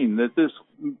believing that this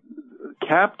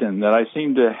captain that I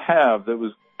seemed to have that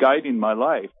was guiding my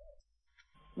life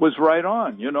was right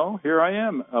on. Here I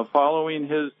am following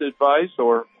his advice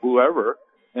or whoever,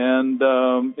 and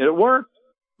it worked.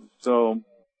 So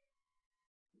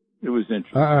it was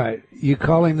interesting. All right. You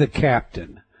call him the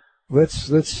captain.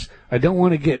 Let's I don't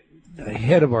want to get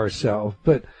ahead of ourselves,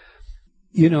 but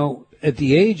at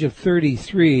the age of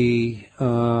 33,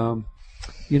 well,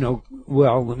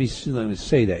 let me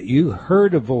say that you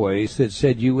heard a voice that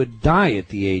said you would die at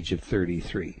the age of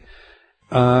 33.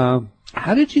 How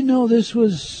did you know this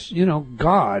was,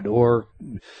 God, or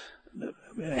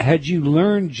had you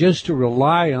learned just to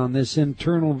rely on this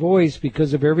internal voice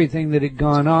because of everything that had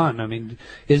gone on? I mean,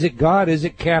 is it God? Is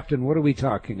it Captain? What are we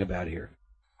talking about here?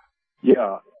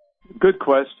 Yeah, good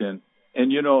question.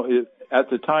 And, at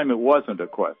the time, it wasn't a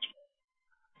question.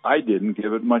 I didn't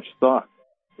give it much thought.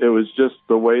 It was just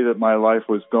the way that my life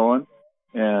was going.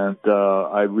 And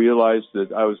I realized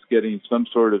that I was getting some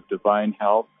sort of divine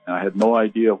help. And I had no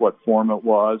idea what form it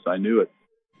was. I knew it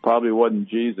probably wasn't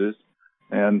Jesus.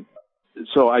 And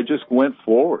so I just went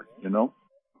forward,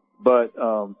 But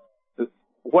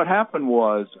what happened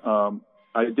was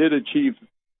I did achieve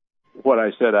what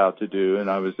I set out to do, and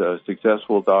I was a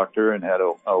successful doctor and had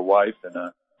a wife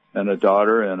and a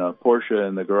daughter and a Porsche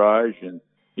in the garage and,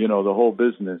 the whole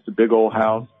business, a big old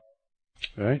house.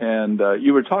 Right. And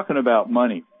you were talking about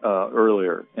money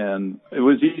earlier, and it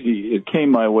was easy. It came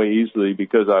my way easily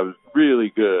because I was really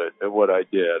good at what I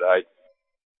did.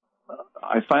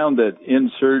 I found that in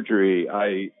surgery,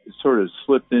 I sort of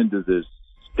slipped into this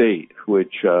state,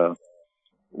 which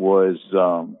was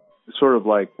sort of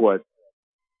like what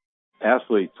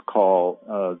athletes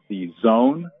call the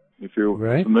zone, if you're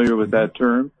familiar with that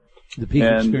term. The peak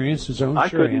experience, the zone. I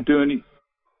couldn't do any.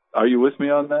 Are you with me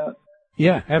on that?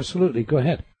 Yeah, absolutely. Go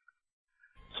ahead.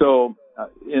 So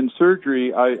in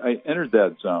surgery, I entered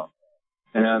that zone,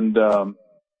 and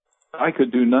I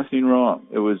could do nothing wrong.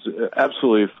 It was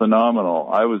absolutely phenomenal.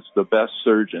 I was the best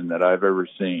surgeon that I've ever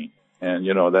seen, and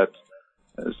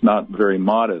it's not very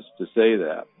modest to say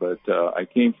that, but I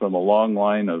came from a long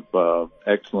line of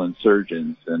excellent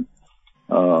surgeons, and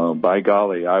by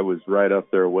golly, I was right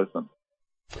up there with them.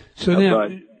 So now,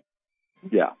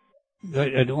 yeah,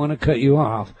 I don't want to cut you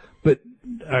off, but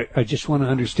I just want to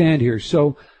understand here.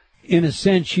 So, in a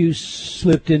sense, you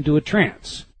slipped into a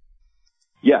trance.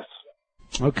 Yes.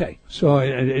 Okay. So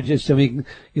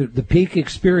the peak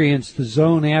experience, the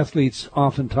zone athletes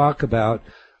often talk about,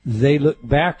 they look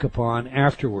back upon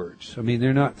afterwards. I mean,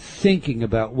 they're not thinking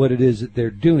about what it is that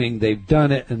they're doing. They've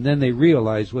done it, and then they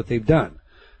realize what they've done.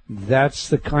 That's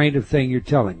the kind of thing you're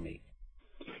telling me.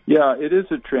 Yeah, it is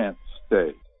a trance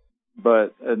state,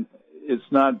 but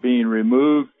it's not being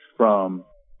removed from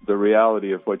the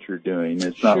reality of what you're doing.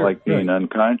 It's not like being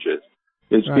unconscious.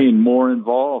 It's being more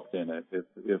involved in it,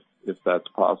 if that's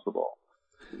possible.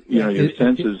 You know, your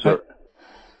senses are...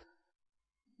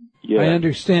 Yeah. I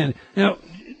understand. Now,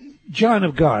 John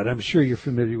of God, I'm sure you're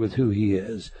familiar with who he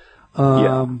is.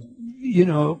 You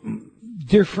know,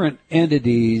 different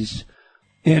entities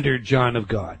entered John of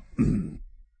God. In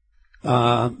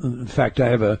fact, I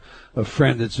have a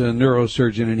friend that's a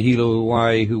neurosurgeon in Hilo,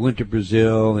 Hawaii, who went to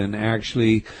Brazil and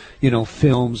actually, you know,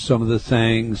 filmed some of the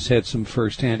things, had some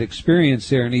firsthand experience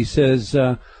there, and he says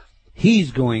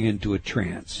he's going into a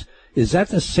trance. Is that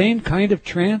the same kind of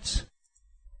trance?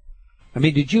 I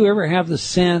mean, did you ever have the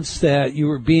sense that you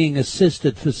were being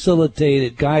assisted,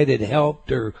 facilitated, guided,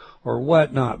 helped, or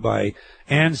whatnot by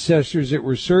ancestors that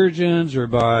were surgeons or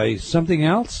by something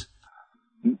else?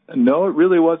 No, it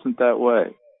really wasn't that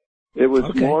way. It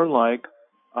was more like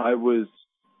I was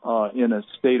in a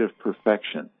state of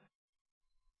perfection.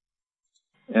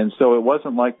 And so it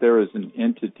wasn't like there was an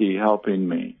entity helping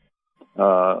me.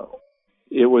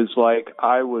 It was like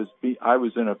I was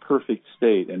in a perfect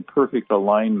state and perfect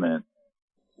alignment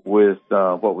with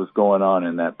what was going on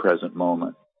in that present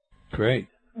moment. Great.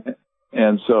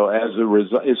 And so as a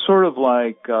result, it's sort of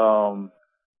like, what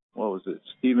was it,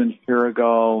 Stephen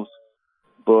Hiragal's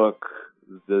book,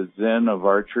 The Zen of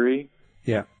Archery?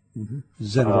 Yeah. Mm-hmm.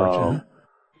 Zen of Archery.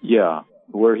 Yeah,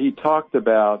 where he talked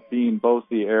about being both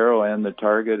the arrow and the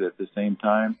target at the same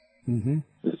time. Mm-hmm.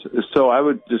 So I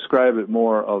would describe it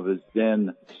more of a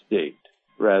Zen state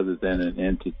rather than an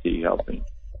entity helping.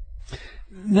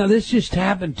 Now, this just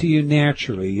happened to you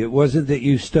naturally. It wasn't that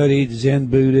you studied Zen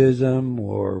Buddhism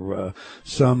or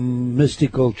some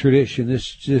mystical tradition.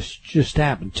 This just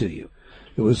happened to you.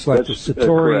 It was like the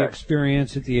Satori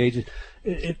experience at the age of...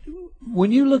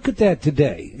 when you look at that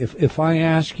today, if I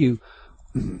ask you,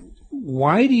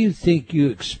 why do you think you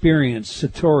experienced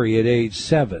Satori at age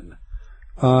 7?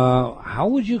 How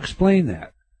would you explain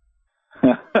that?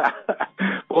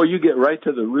 Well, you get right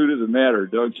to the root of the matter,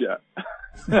 don't you?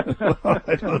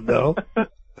 I don't know.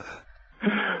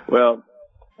 Well,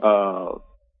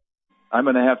 I'm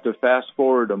going to have to fast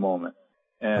forward a moment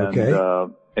and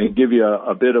give you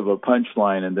a bit of a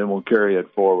punchline, and then we'll carry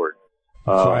it forward.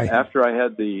 After I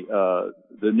had the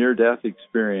near-death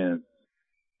experience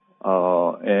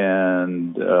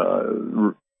and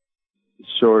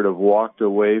sort of walked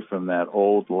away from that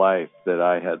old life that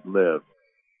I had lived,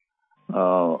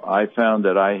 I found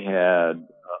that I had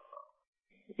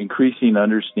increasing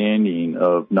understanding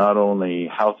of not only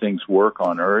how things work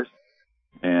on Earth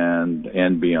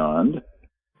and beyond,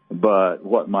 but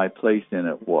what my place in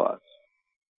it was.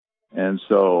 And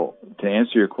so, to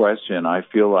answer your question, I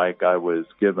feel like I was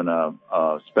given a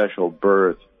special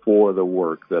birth for the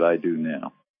work that I do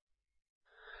now.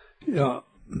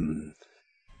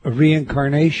 A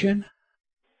reincarnation?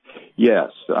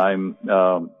 Yes, I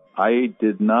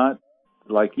did not,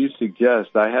 like you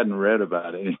suggest, I hadn't read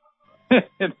about any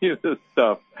of this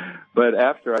stuff. But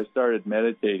after I started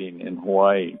meditating in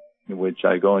Hawaii, which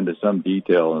I go into some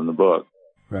detail in the book,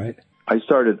 right, I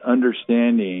started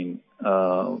understanding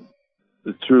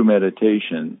through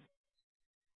meditation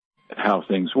how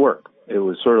things work. It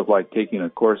was sort of like taking a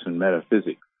course in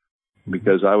metaphysics,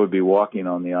 because I would be walking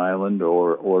on the island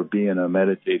or be in a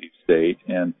meditative state,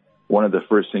 and one of the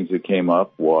first things that came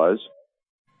up was,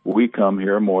 we come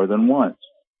here more than once.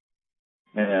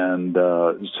 And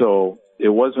so it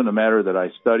wasn't a matter that I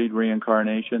studied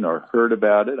reincarnation or heard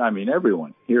about it. I mean,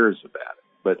 everyone hears about it,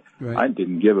 but I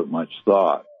didn't give it much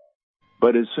thought.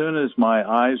 But as soon as my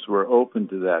eyes were open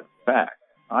to that fact,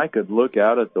 I could look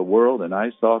out at the world and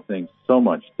I saw things so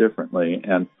much differently.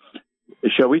 And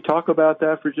shall we talk about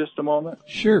that for just a moment?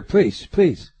 Sure, please.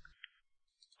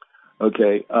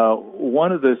 Okay.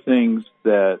 One of the things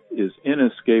that is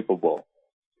inescapable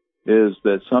is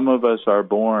that some of us are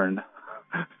born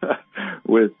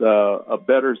with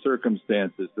better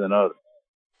circumstances than others.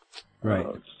 Right.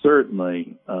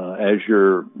 Certainly, as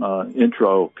your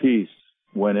intro piece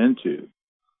went into,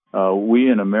 we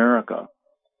in America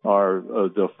are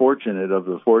the fortunate of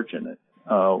the fortunate.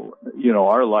 Our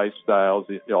lifestyles,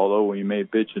 although we may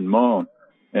bitch and moan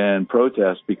and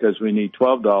protest because we need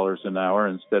 $12 an hour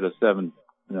instead of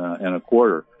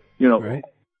 $7.25,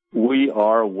 we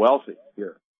are wealthy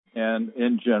here. And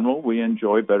in general, we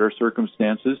enjoy better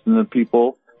circumstances than the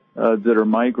people that are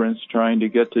migrants trying to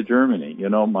get to Germany.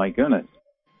 My goodness.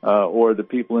 or the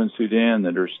people in Sudan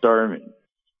that are starving.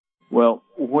 Well,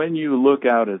 when you look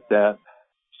out at that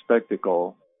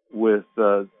spectacle with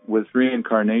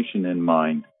reincarnation in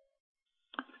mind,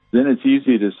 then it's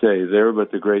easy to say, there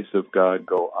but the grace of God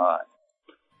go I.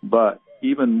 But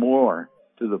even more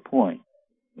to the point,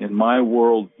 in my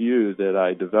worldview that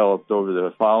I developed over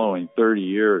the following 30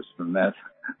 years from that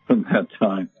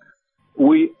time,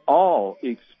 we all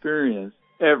experience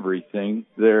everything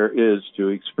there is to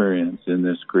experience in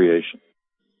this creation.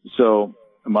 So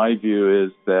my view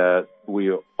is that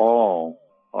we all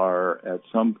are at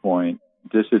some point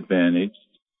disadvantaged,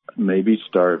 maybe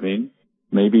starving,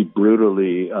 maybe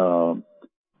brutally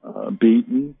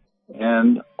beaten,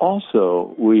 and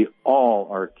also we all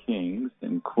are kings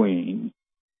and queens,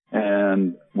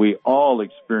 and we all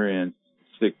experience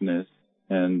sickness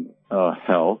and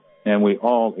health, and we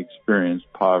all experience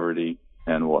poverty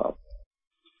and wealth.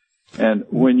 And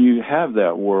when you have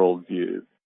that worldview,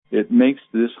 it makes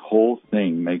this whole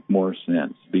thing make more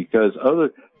sense, because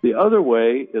the other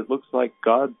way, it looks like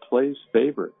God plays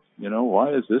favorites. You know,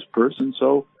 why is this person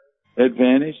so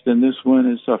advantaged and this one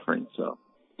is suffering so?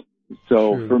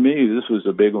 So True. For me, this was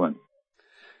a big one.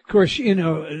 Of course, you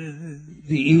know,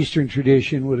 the Eastern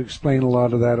tradition would explain a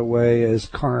lot of that away as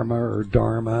karma or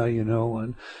dharma, you know,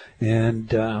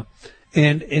 and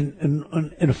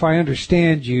if I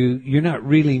understand you, you're not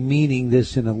really meaning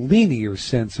this in a linear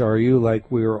sense, are you? Like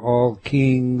we're all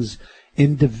kings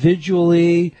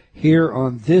individually here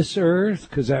on this earth?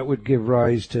 Because that would give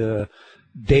rise to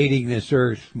dating this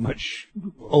earth much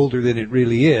older than it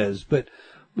really is. But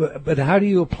how do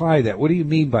you apply that? What do you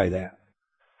mean by that?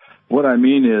 What I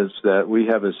mean is that we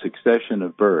have a succession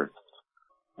of births,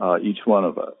 each one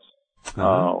of us,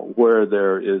 where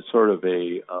there is sort of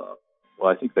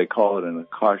I think they call it an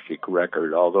Akashic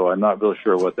record, although I'm not real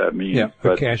sure what that means. Yeah,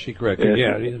 but Akashic record.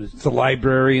 Yeah, it's the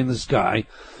library in the sky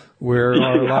where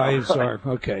our lives are.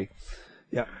 Okay.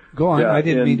 Yeah, go on. I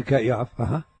didn't mean to cut you off.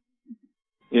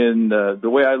 In the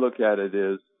way I look at it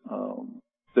is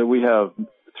that we have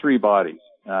three bodies.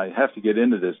 I have to get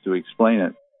into this to explain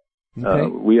it. Okay.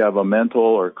 We have a mental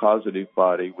or causative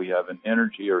body, we have an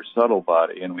energy or subtle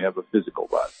body, and we have a physical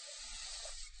body.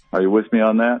 Are you with me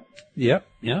on that? Yep.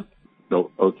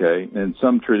 So, okay. In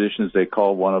some traditions, they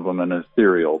call one of them an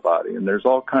ethereal body, and there's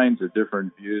all kinds of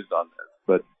different views on this.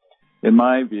 But in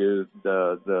my view,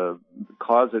 the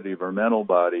causative or mental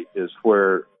body is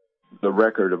where the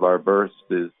record of our births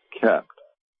is kept.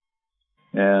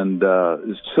 And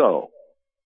so,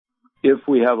 if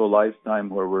we have a lifetime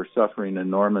where we're suffering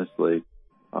enormously,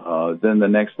 then the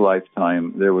next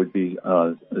lifetime there would be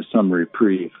some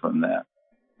reprieve from that.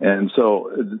 And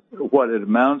so what it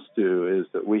amounts to is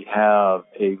that we have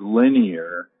a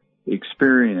linear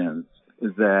experience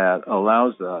that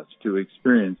allows us to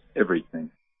experience everything.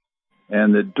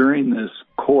 And that during this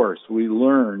course, we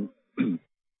learn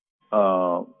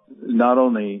not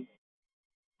only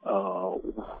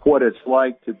what it's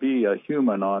like to be a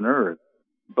human on Earth,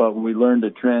 but we learn to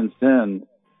transcend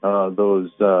those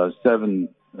seven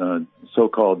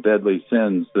so-called deadly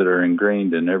sins that are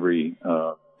ingrained in every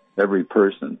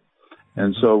person.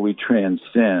 And so we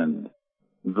transcend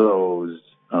those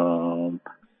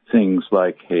things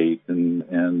like hate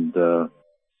and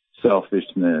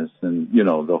selfishness and, you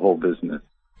know, the whole business.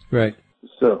 Right.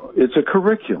 So it's a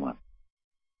curriculum.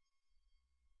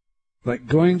 Like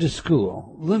going to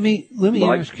school. Let me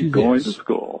ask you this. Going to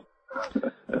school.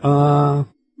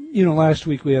 You know, last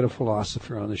week we had a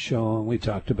philosopher on the show, and we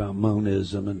talked about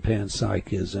monism and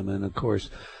panpsychism, and of course,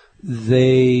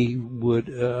 they would,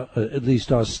 at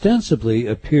least ostensibly,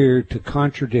 appear to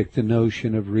contradict the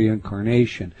notion of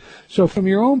reincarnation. So from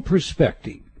your own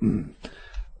perspective, do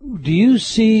you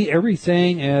see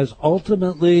everything as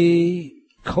ultimately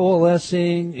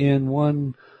coalescing in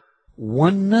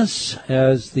oneness,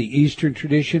 as the Eastern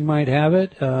tradition might have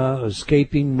it,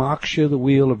 escaping moksha, the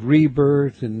wheel of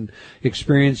rebirth, and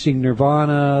experiencing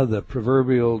nirvana, the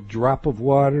proverbial drop of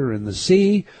water in the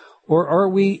sea? Or are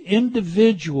we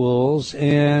individuals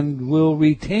and will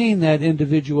retain that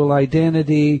individual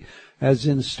identity, as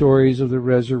in stories of the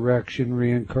resurrection,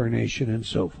 reincarnation, and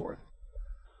so forth?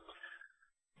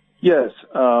 Yes.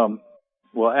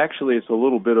 Well, actually, it's a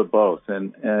little bit of both,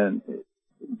 and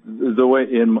the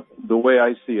way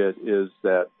I see it is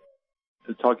that,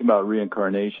 talking about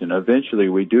reincarnation, eventually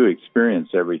we do experience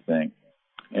everything,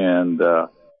 and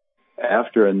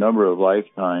after a number of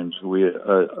lifetimes, we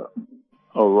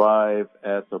arrive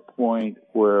at the point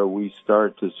where we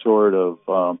start to sort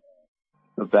of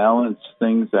balance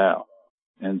things out.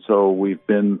 And so we've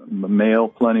been male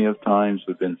plenty of times,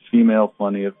 we've been female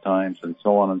plenty of times, and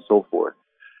so on and so forth.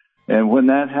 And when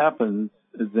that happens,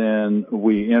 then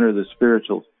we enter the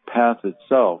spiritual path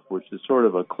itself, which is sort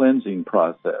of a cleansing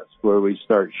process where we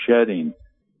start shedding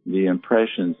the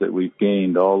impressions that we've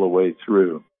gained all the way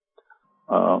through.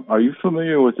 Are you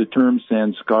familiar with the term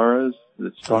sanskaras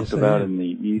that's talked about in the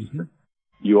East? Mm-hmm.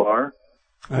 You are?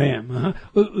 I am.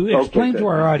 Explain to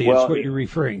our audience what you're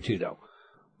referring to, though.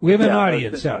 We have an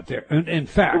audience out there. In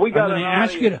fact, we got an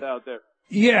audience out there.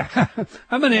 Yeah,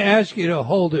 I'm going to ask you to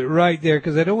hold it right there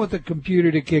because I don't want the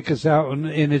computer to kick us out,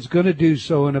 and it's going to do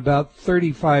so in about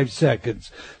 35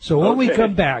 seconds. So when we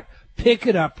come back, pick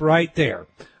it up right there.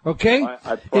 Okay?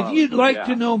 I if you'd like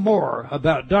to know more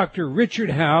about Dr.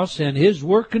 Richard House and his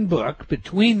work and book,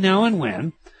 Between Now and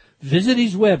When, visit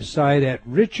his website at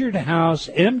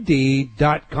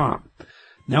richardhousemd.com.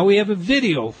 Now we have a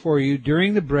video for you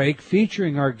during the break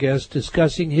featuring our guest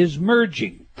discussing his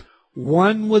merging.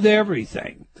 One with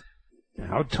everything.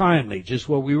 How timely, just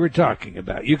what we were talking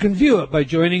about. You can view it by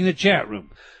joining the chat room.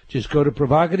 Just go to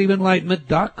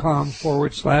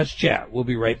provocativeenlightenment.com/chat. We'll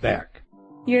be right back.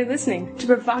 You're listening to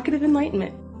Provocative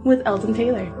Enlightenment with Eldon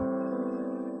Taylor.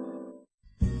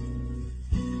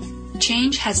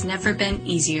 Change has never been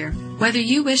easier. Whether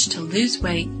you wish to lose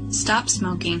weight, stop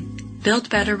smoking, build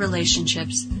better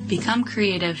relationships, become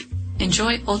creative,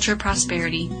 enjoy ultra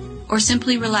prosperity, or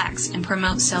simply relax and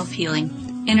promote self-healing,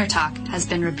 InnerTalk has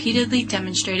been repeatedly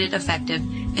demonstrated effective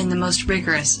in the most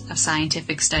rigorous of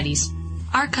scientific studies.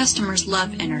 Our customers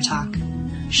love InnerTalk.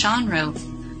 Sean wrote,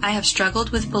 I have struggled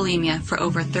with bulimia for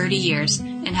over 30 years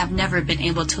and have never been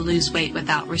able to lose weight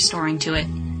without restoring to it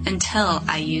until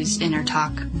I used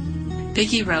InnerTalk.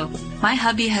 Vicky wrote, my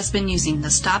hubby has been using the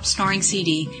Stop Snoring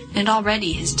CD and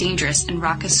already his dangerous and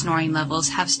raucous snoring levels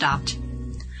have stopped.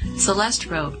 Celeste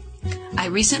wrote, I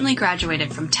recently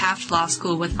graduated from Taft Law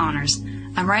School with honors.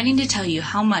 I'm writing to tell you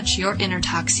how much your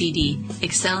InnerTalk CD,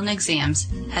 Excel in Exams,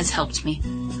 has helped me.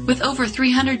 With over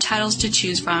 300 titles to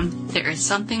choose from, there is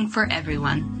something for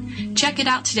everyone. Check it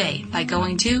out today by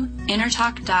going to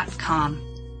InnerTalk.com.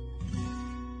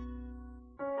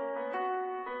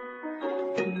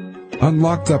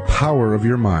 Unlock the power of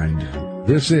your mind.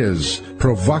 This is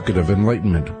Provocative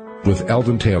Enlightenment with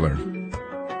Eldon Taylor.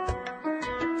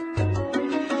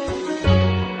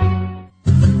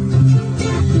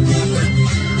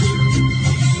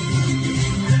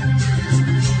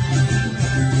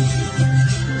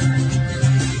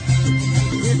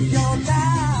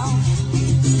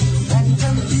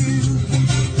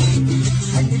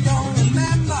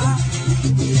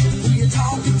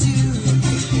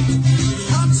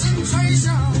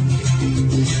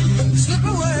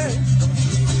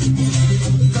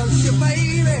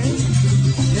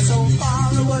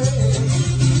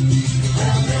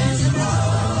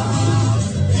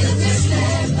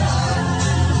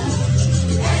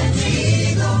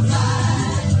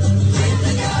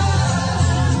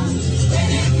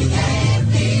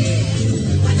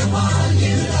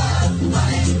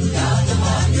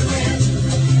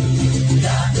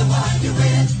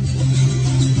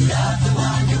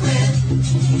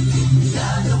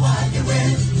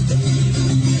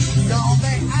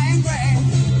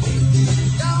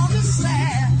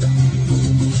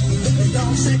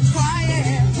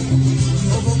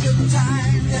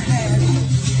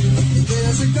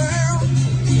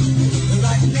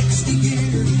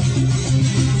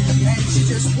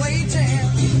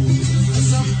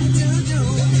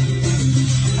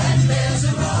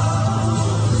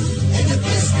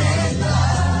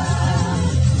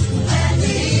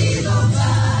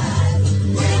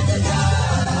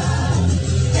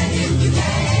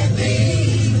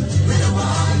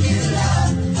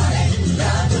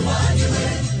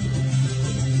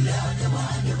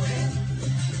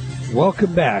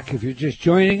 Welcome back. If you're just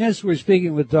joining us, we're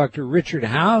speaking with Dr. Richard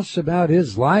House about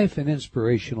his life and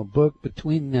inspirational book,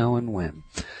 Between Now and When.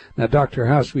 Now, Dr.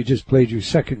 House, we just played your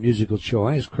second musical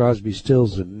choice, Crosby,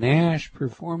 Stills, and Nash,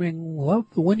 performing Love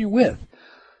the One You're With.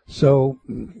 So,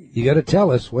 you got to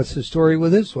tell us, what's the story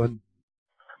with this one?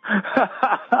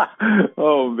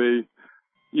 Oh, me.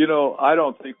 You know, I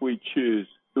don't think we choose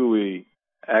who we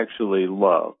actually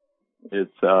love.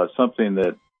 It's something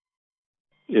that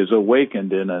is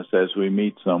awakened in us as we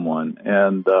meet someone.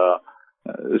 And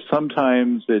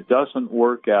sometimes it doesn't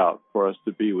work out for us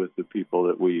to be with the people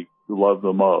that we love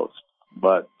the most.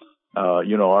 But,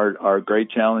 you know, our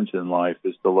great challenge in life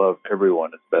is to love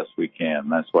everyone as best we can.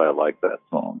 That's why I like that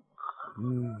song.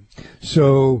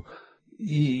 So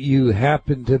you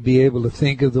happen to be able to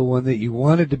think of the one that you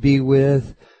wanted to be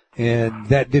with, and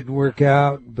that didn't work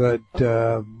out, but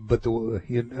am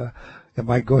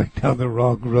I going down the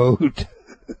wrong road?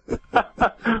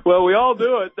 Well, we all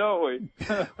do it, don't we?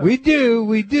 We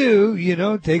do. You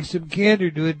know, it takes some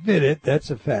candor to admit it. That's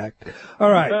a fact.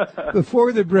 All right.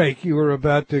 Before the break, you were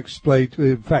about to explain,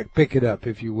 in fact, pick it up,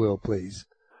 if you will, please.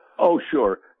 Oh,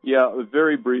 sure. Yeah,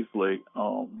 very briefly.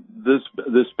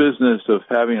 This business of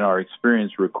having our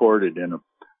experience recorded in a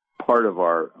part of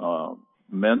our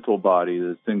mental body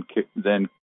that's then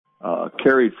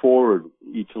carried forward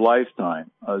each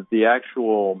lifetime. The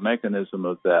actual mechanism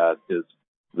of that is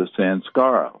the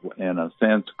sanskara, and a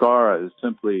sanskara is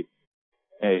simply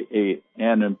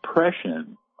an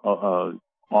impression on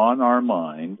our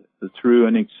mind through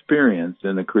an experience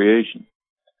in the creation.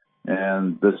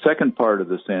 And the second part of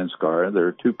the sanskara, there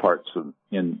are two parts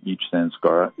in each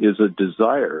sanskara, is a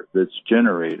desire that's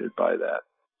generated by that.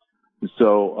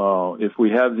 So if we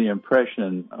have the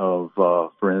impression of,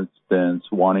 for instance,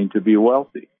 wanting to be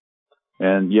wealthy,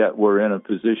 and yet we're in a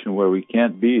position where we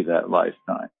can't be that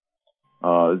lifetime,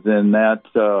 then that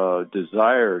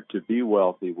desire to be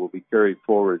wealthy will be carried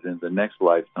forward in the next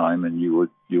lifetime, and you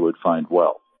would find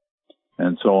wealth,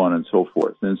 and so on and so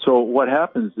forth. And so what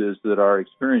happens is that our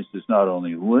experience is not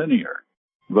only linear,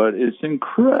 but it's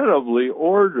incredibly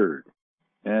ordered.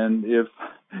 And if,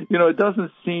 it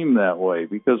doesn't seem that way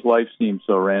because life seems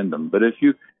so random. But if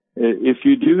you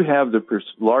do have the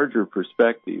larger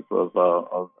perspective of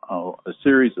a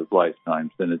series of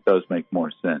lifetimes, then it does make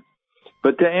more sense.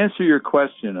 But to answer your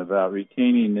question about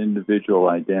retaining individual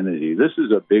identity, this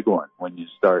is a big one when you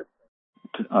start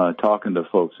talking to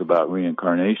folks about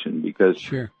reincarnation, because,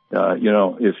 sure.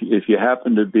 If you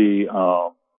happen to be,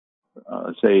 well,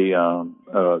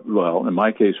 in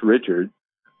my case, Richard,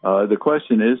 the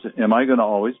question is, am I going to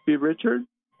always be Richard?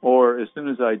 Or as soon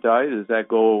as I die, does that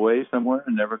go away somewhere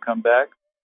and never come back?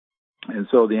 And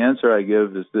so the answer I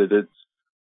give is that it's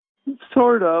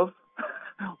sort of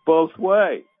both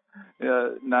ways.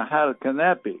 Now, how can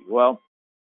that be? Well,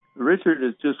 Richard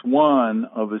is just one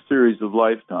of a series of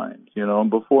lifetimes.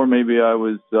 Before maybe I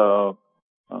was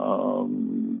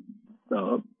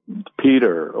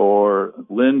Peter or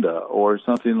Linda or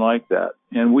something like that.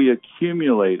 And we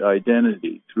accumulate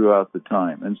identity throughout the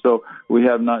time. And so we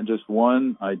have not just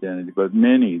one identity, but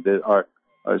many that are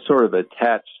sort of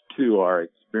attached to our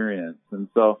experience. And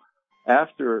so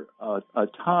after a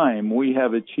time, we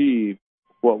have achieved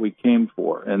what we came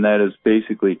for, and that is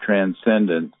basically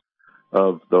transcendence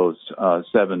of those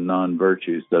 7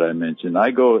 non-virtues that I mentioned. I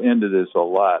go into this a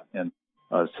lot in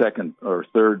a second or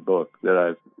third book that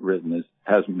I've written. It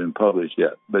hasn't been published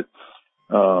yet, but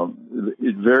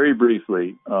very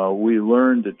briefly, we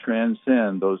learn to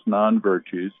transcend those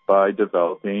non-virtues by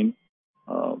developing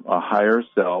a higher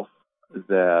self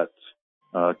that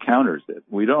counters it.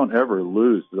 We don't ever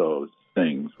lose those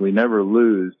things. We never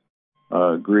lose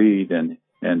greed and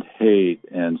hate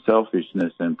and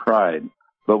selfishness and pride.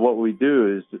 But what we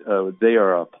do is they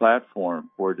are a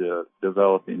platform for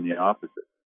developing the opposite.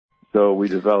 So we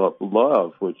develop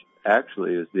love, which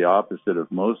actually is the opposite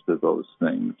of most of those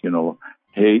things.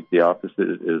 Hate, the opposite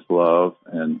is love,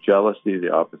 and jealousy,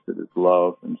 the opposite is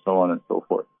love, and so on and so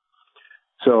forth.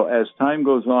 So as time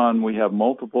goes on, we have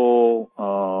multiple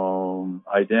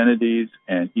identities,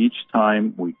 and each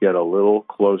time we get a little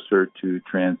closer to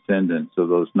transcendence of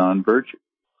those non-virtues.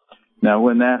 Now,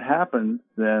 when that happens,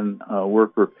 then we're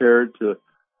prepared to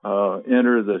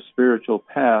enter the spiritual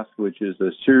path, which is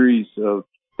a series of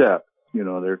steps.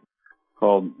 They're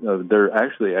called, they're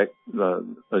actually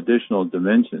additional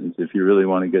dimensions, if you really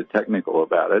want to get technical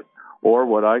about it, or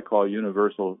what I call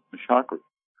universal chakras.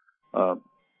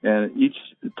 And each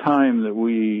time that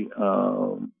we,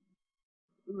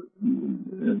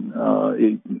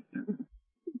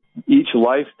 each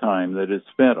lifetime that is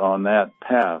spent on that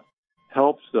path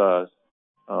helps us,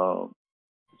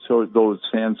 so those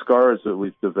sanskaras that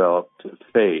we've developed to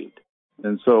fade.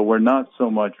 And so we're not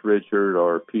so much Richard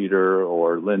or Peter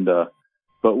or Linda,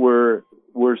 but we're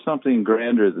something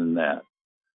grander than that.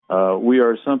 We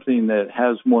are something that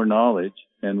has more knowledge,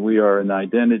 and we are an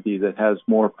identity that has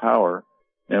more power,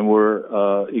 and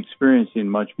we're experiencing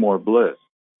much more bliss,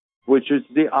 which is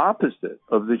the opposite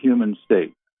of the human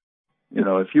state.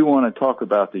 If you want to talk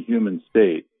about the human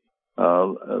state,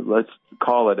 let's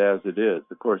call it as it is.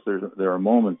 Of course, there are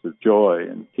moments of joy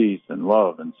and peace and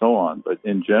love and so on, but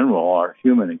in general, our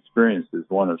human experience is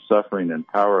one of suffering and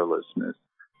powerlessness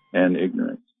and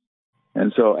ignorance.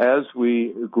 And so as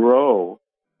we grow,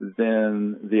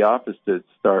 then the opposites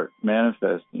start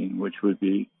manifesting, which would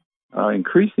be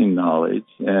increasing knowledge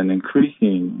and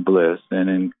increasing bliss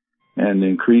and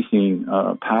increasing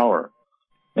power.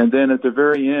 And then at the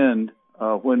very end,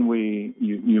 when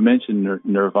you mentioned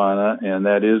nirvana, and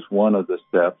that is one of the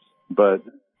steps, but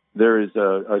there is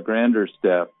a grander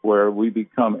step where we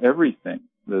become everything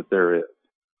that there is.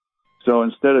 So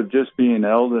instead of just being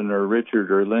Eldon or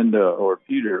Richard or Linda or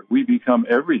Peter, we become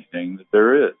everything that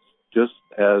there is, just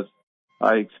as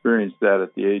I experienced that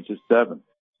at the age of 7.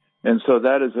 And so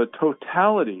that is a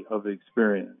totality of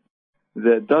experience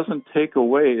that doesn't take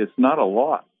away. It's not a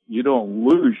loss. You don't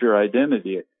lose your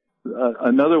identity.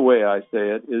 Another way I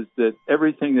say it is that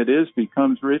everything that is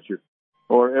becomes Richard,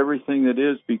 or everything that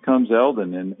is becomes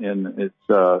Eldon in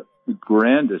its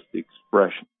grandest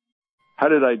expression. How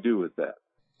did I do with that?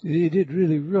 You did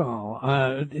really well.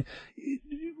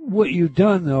 What you've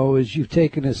done, though, is you've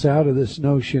taken us out of this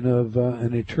notion of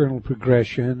an eternal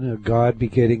progression, a God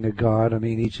begetting a God. I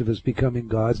mean, each of us becoming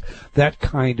gods, that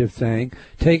kind of thing.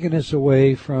 Taking us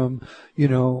away from,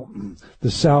 the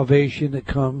salvation that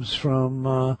comes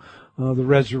from the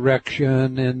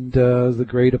resurrection and the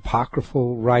great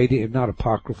apocryphal writing, not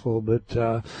apocryphal,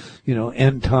 but,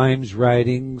 end times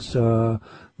writings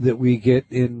that we get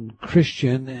in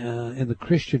the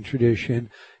Christian tradition,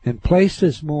 and placed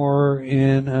us more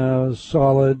in a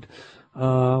solid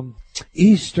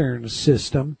Eastern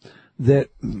system that,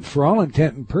 for all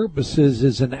intent and purposes,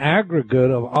 is an aggregate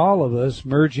of all of us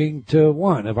merging to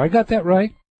one. Have I got that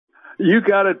right? You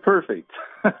got it perfect.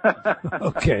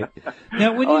 Okay.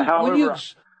 Now, when you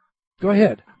go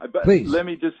ahead, please. Let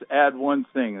me just add one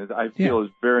thing that I feel is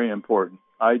very important.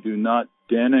 I do not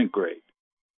denigrate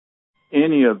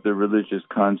any of the religious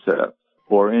concepts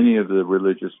or any of the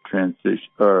religious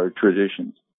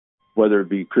traditions, whether it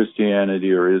be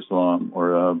Christianity or Islam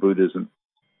or Buddhism,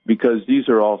 because these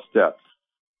are all steps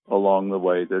along the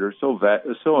way that are so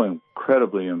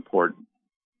incredibly important.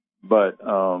 But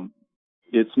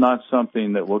it's not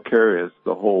something that will carry us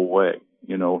the whole way.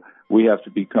 We have to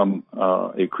become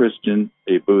a Christian,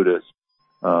 a Buddhist,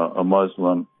 a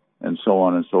Muslim, and so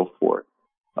on and so forth,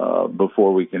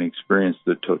 before we can experience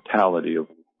the totality of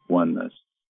oneness.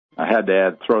 I had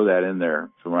to throw that in there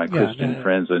for my Christian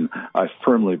friends, and I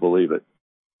firmly believe it.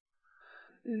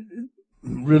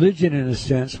 Religion, in a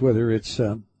sense, whether it's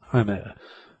I'm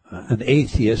an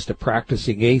atheist, a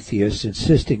practicing atheist,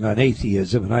 insisting on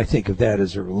atheism, and I think of that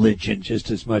as a religion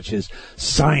just as much as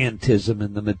scientism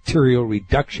and the material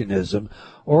reductionism,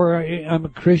 or I'm a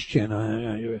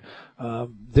Christian.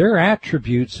 They're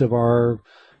attributes of our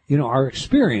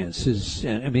experiences.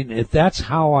 I mean, if that's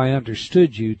how I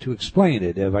understood you to explain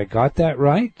it, have I got that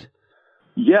right?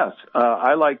 Yes,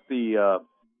 I like the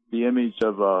image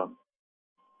of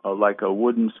like a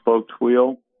wooden spoked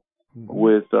wheel,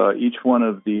 with each one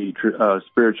of the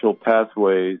spiritual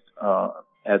pathways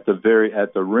at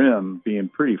the rim being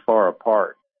pretty far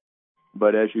apart.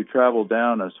 But as you travel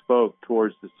down a spoke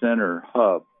towards the center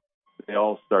hub, they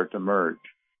all start to merge.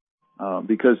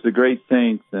 Because the great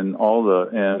saints and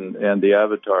and the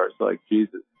avatars like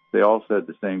Jesus, they all said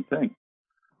the same thing.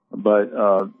 But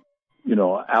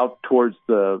out towards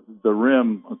the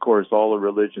rim, of course, all the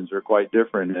religions are quite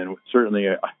different, and certainly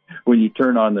when you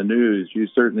turn on the news, you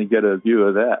certainly get a view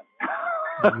of that.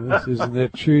 Isn't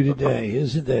that true today?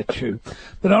 Isn't that true?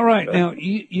 But all right, now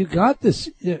you got this,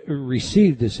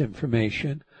 received this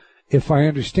information, if I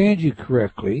understand you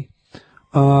correctly,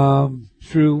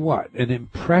 through what? An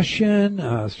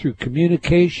impression, through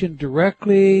communication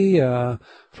directly,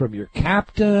 from your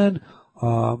captain,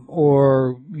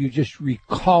 or you just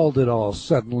recalled it all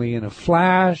suddenly in a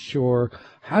flash, or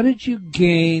how did you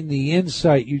gain the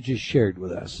insight you just shared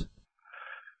with us?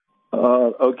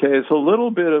 Okay, it's a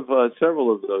little bit of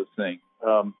several of those things.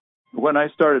 When I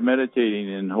started meditating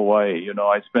in Hawaii,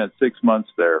 I spent 6 months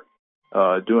there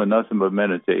doing nothing but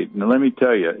meditate. And let me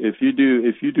tell you, if you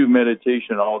do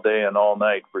meditation all day and all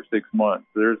night for 6 months,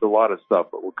 there's a lot of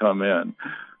stuff that will come in.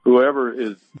 Whoever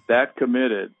is that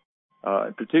committed,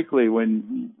 particularly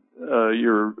when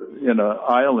you're in an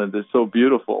island that's so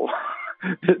beautiful,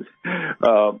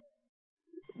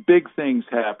 big things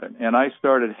happen. And I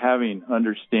started having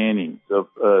understandings of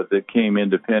that came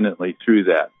independently through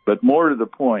that. But more to the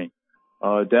point,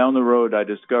 down the road, I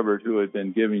discovered who had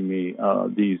been giving me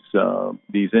these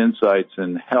insights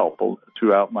and help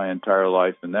throughout my entire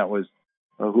life, and that was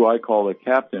who I call the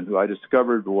captain, who I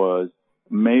discovered was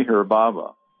Meher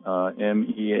Baba,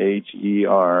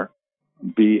 Meher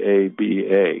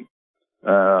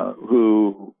Baba,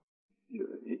 who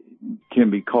can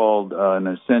be called an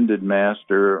ascended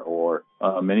master, or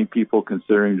many people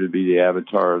consider him to be the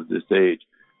avatar of this age.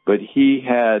 But he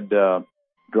had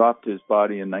dropped his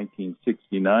body in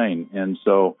 1969, and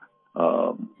so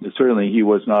certainly he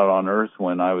was not on Earth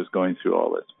when I was going through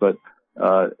all this. But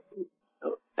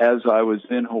as I was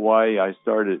in Hawaii, I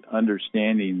started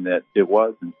understanding that it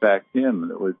was, in fact, him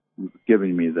that was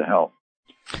giving me the help.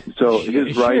 So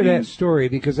his writing. Share that story,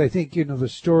 because I think, the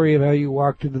story of how you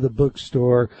walked into the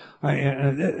bookstore, I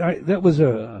think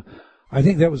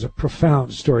that was a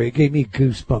profound story. It gave me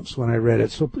goosebumps when I read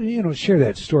it. So, share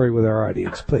that story with our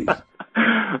audience, please.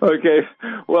 Okay.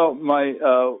 Well,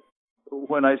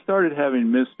 when I started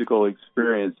having mystical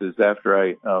experiences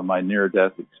after my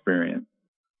near-death experience,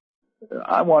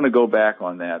 I want to go back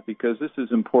on that because this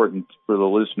is important for the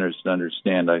listeners to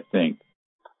understand, I think.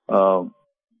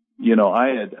 I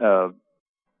had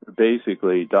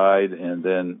basically died and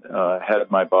then had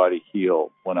my body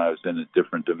heal when I was in a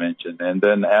different dimension. And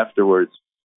then afterwards,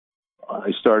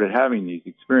 I started having these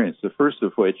experiences, the first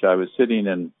of which I was sitting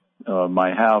in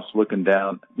my house looking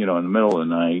down, in the middle of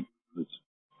the night. I was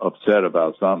upset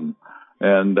about something.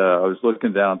 And I was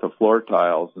looking down at the floor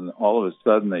tiles, and all of a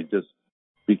sudden they just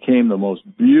became the most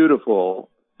beautiful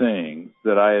things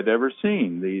that I had ever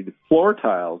seen. The floor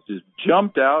tiles just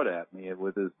jumped out at me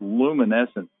with this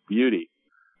luminescent beauty.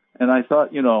 And I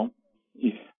thought,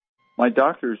 my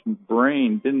doctor's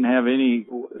brain didn't have any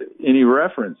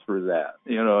reference for that.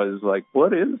 It was like,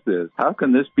 what is this? How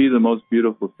can this be the most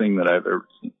beautiful thing that I've ever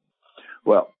seen?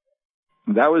 Well,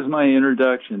 that was my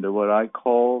introduction to what I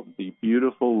call the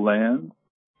beautiful land,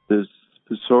 this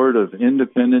sort of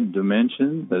independent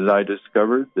dimension that I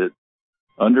discovered that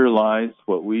underlies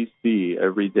what we see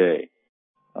every day.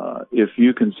 If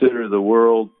you consider the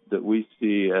world that we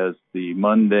see as the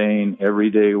mundane,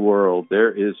 everyday world,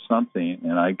 there is something,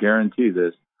 and I guarantee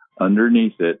this,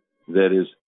 underneath it that is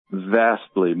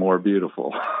vastly more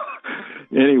beautiful.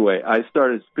 Anyway, I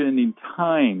started spending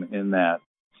time in that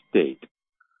state,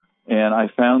 and I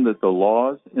found that the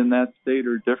laws in that state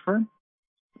are different,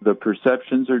 the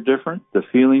perceptions are different, the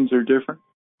feelings are different,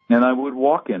 and I would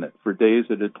walk in it for days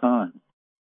at a time.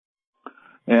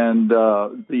 And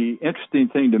the interesting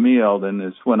thing to me, Eldon,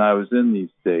 is when I was in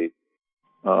these states,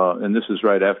 and this is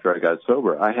right after I got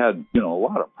sober, I had, a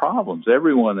lot of problems.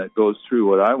 Everyone that goes through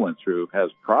what I went through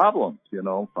has problems,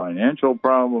 financial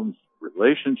problems,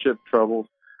 relationship troubles,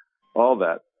 all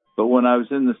that. But when I was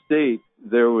in the state,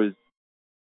 there was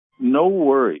no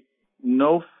worry,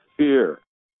 no fear,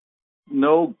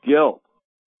 no guilt.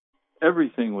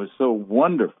 Everything was so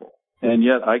wonderful. And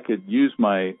yet I could use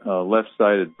my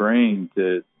left-sided brain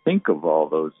to think of all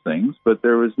those things, but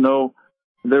there was no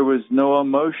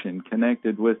emotion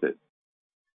connected with it.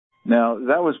 Now,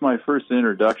 that was my first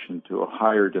introduction to a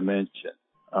higher dimension.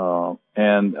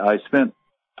 And I spent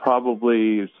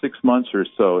probably 6 months or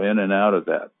so in and out of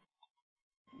that.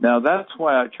 Now, that's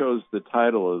why I chose the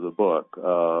title of the book,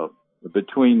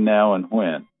 Between Now and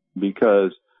When,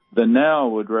 because the now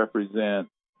would represent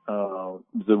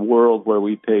the world where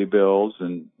we pay bills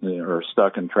and are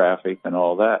stuck in traffic and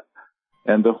all that.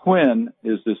 And the when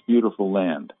is this beautiful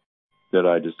land that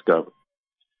I discovered.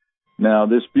 Now,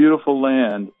 this beautiful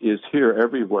land is here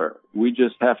everywhere. We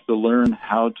just have to learn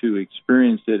how to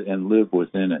experience it and live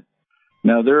within it.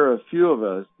 Now, there are a few of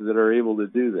us that are able to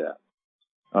do that,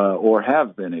 or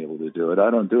have been able to do it. I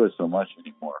don't do it so much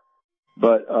anymore.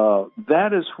 But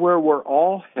that is where we're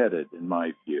all headed, in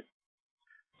my view.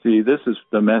 See, this is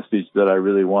the message that I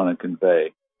really want to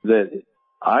convey, that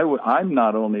I'm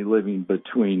not only living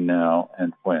between now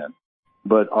and when,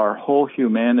 but our whole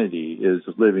humanity is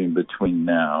living between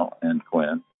now and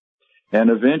when.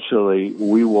 And eventually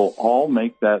we will all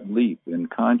make that leap in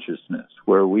consciousness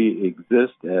where we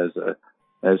exist as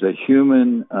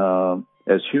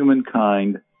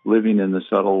humankind living in the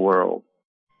subtle world,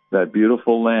 that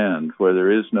beautiful land where there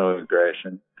is no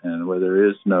aggression and where there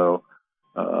is no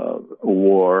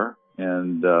war,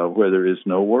 and where there is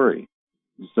no worry.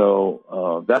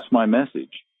 So that's my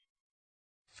message.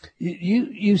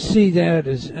 You see that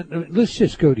as, let's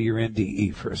just go to your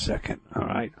NDE for a second, all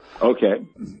right? Okay.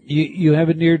 You have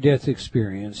a near-death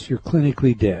experience. You're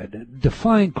clinically dead.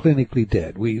 Define clinically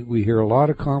dead. We hear a lot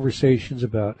of conversations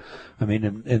about,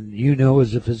 and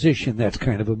as a physician, that's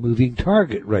kind of a moving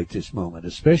target right this moment,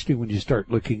 especially when you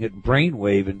start looking at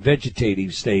brainwave and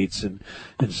vegetative states and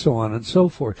so on and so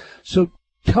forth. So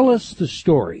tell us the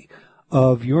story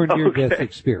of your near-death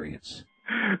experience.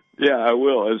 Yeah, I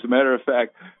will. As a matter of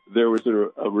fact, there was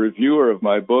a reviewer of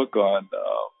my book on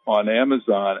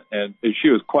Amazon, and she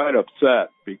was quite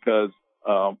upset because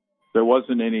there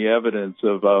wasn't any evidence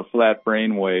of flat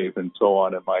brainwave and so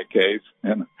on in my case.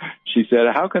 And she said,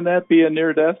 "How can that be a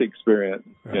near-death experience?"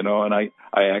 Right. And I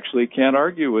actually can't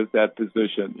argue with that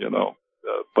position.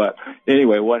 But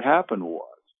anyway, what happened was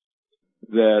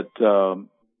that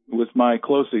with my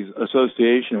close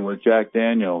association with Jack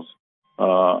Daniels,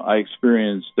 I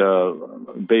experienced,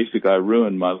 I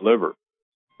ruined my liver.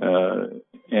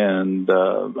 And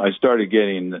I started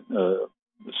getting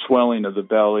swelling of the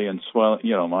belly and swelling.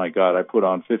 My God, I put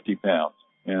on 50 pounds,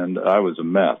 and I was a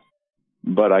mess.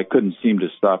 But I couldn't seem to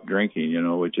stop drinking,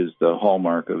 which is the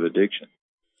hallmark of addiction.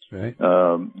 Right.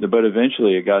 But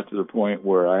eventually it got to the point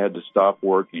where I had to stop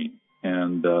working,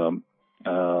 and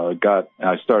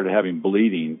I started having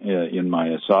bleeding in my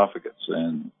esophagus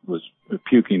and was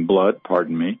puking blood,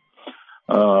 pardon me,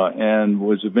 and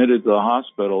was admitted to the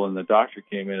hospital, and the doctor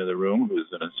came into the room, who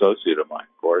was an associate of mine,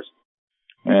 of course,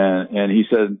 and he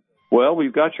said, well,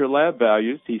 we've got your lab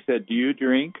values. He said, do you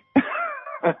drink?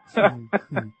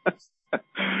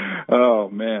 Oh,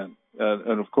 man.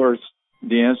 And of course,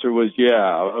 the answer was,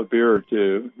 yeah, a beer or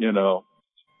two,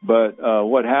 But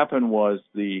what happened was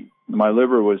my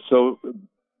liver was so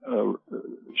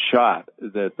shot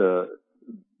that the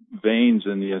veins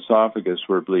in the esophagus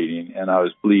were bleeding, and I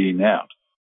was bleeding out.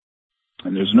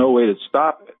 And there's no way to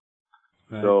stop it.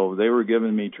 Right. So they were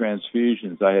giving me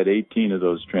transfusions. I had 18 of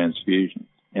those transfusions.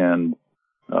 And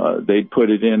they'd put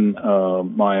it in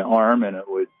my arm, and it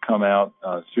would come out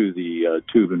through the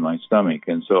tube in my stomach.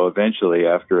 And so eventually,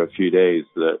 after a few days,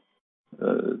 the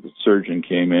surgeon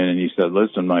came in and he said,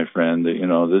 listen, my friend,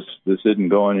 this isn't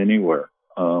going anywhere.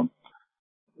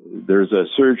 There's a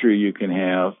surgery you can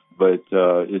have, but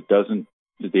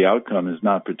the outcome is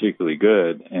not particularly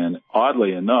good. And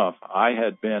oddly enough, I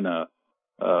had been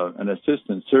an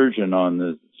assistant surgeon on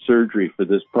the surgery for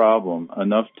this problem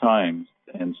enough times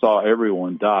and saw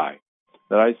everyone die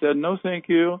that I said, no, thank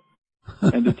you.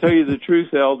 And to tell you the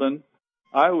truth, Eldon,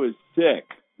 I was sick.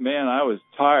 Man, I was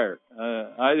tired.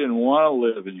 I didn't want to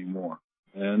live anymore.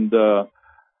 And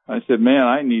I said, man,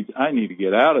 I need to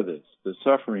get out of this. The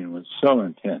suffering was so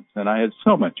intense, and I had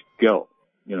so much guilt,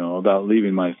 about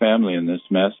leaving my family in this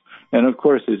mess. And of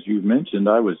course, as you mentioned,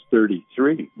 I was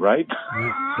 33, right?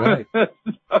 Right.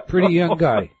 Pretty young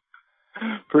guy.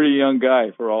 Pretty young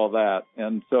guy for all that.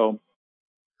 And so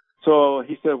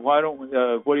he said, what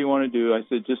do you want to do? I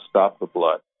said, just stop the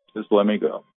blood. Just let me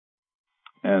go.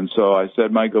 And so I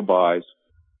said my goodbyes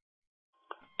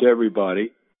to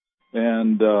everybody.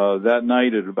 And that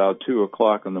night at about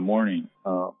 2:00 in the morning,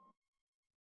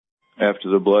 after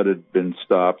the blood had been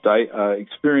stopped, I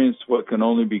experienced what can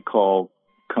only be called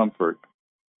comfort.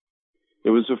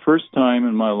 It was the first time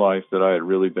in my life that I had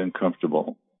really been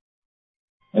comfortable.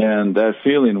 And that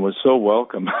feeling was so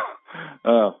welcome.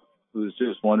 It was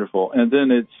just wonderful. And then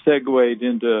it segued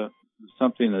into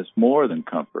something that's more than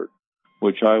comfort,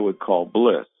 which I would call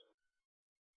bliss.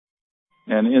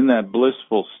 And in that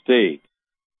blissful state,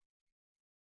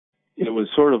 it was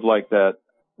sort of like that,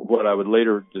 what I would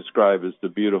later describe as the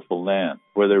beautiful land,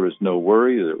 where there was no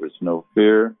worry, there was no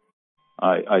fear.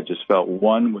 I just felt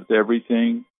one with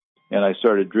everything, and I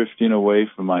started drifting away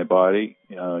from my body,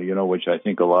 which I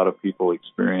think a lot of people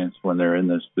experience when they're in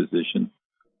this position.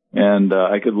 And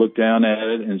I could look down at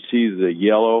it and see the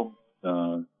yellow,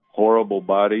 horrible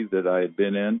body that I had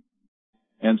been in.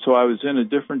 And so I was in a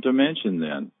different dimension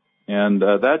then. And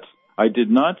I did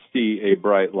not see a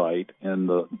bright light. And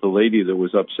the lady that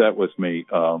was upset with me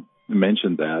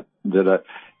mentioned that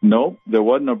no, there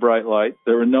wasn't a bright light.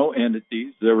 There were no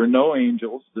entities. There were no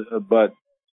angels. But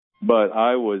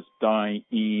I was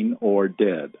dying or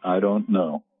dead. I don't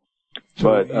know.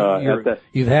 So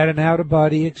you've had an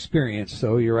out-of-body experience,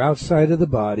 so you're outside of the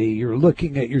body. You're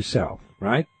looking at yourself,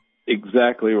 right?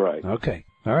 Exactly right. Okay.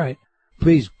 All right.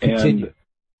 Please continue.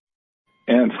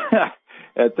 And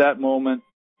at that moment,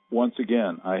 once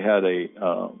again, I had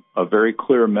a very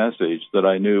clear message that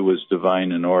I knew was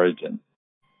divine in origin.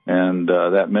 And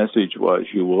that message was,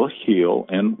 you will heal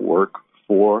and work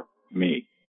for me,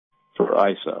 for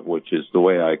Isa, which is the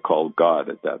way I called God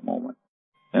at that moment.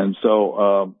 And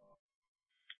so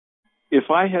if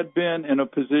I had been in a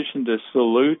position to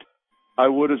salute, I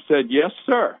would have said, yes,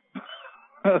 sir.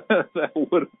 That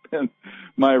would have been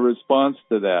my response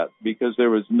to that, because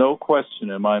there was no question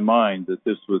in my mind that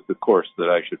this was the course that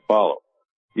I should follow,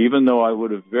 even though I would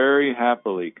have very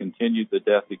happily continued the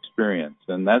death experience.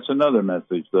 And that's another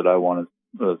message that I want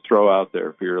to throw out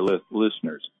there for your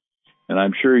listeners. And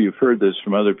I'm sure you've heard this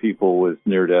from other people with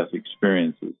near-death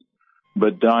experiences.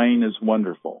 But dying is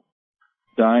wonderful.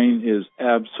 Dying is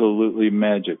absolutely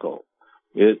magical.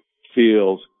 It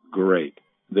feels great.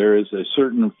 There is a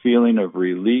certain feeling of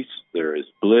release. There is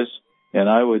bliss. And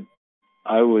I would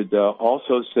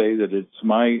also say that it's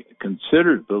my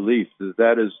considered belief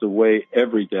that is the way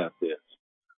every death is.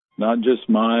 Not just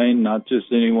mine, not just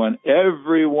anyone,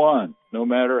 everyone, no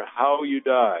matter how you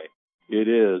die, it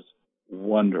is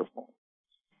wonderful.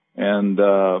 And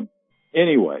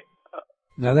anyway.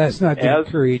 Now, that's not to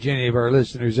encourage any of our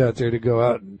listeners out there to go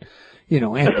out and,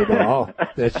 end it all.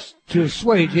 That's to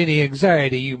assuage any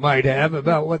anxiety you might have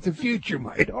about what the future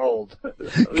might hold.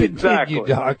 Exactly. Continue,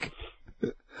 Doc.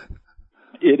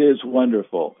 It is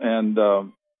wonderful, and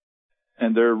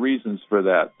there are reasons for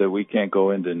that we can't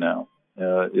go into now.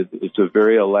 It's a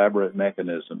very elaborate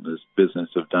mechanism, this business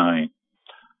of dying.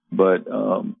 But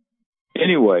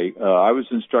anyway, I was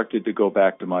instructed to go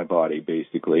back to my body,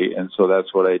 basically, and so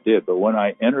that's what I did. But when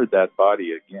I entered that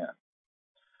body again,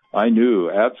 I knew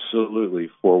absolutely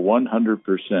for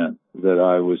 100% that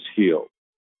I was healed.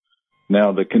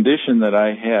 Now, the condition that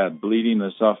I had, bleeding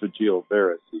esophageal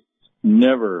varices,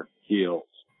 never heals.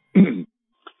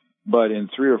 But in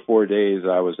 3 or 4 days,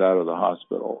 I was out of the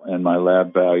hospital, and my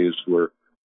lab values were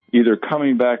either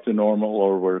coming back to normal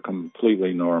or were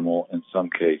completely normal in some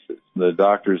cases. The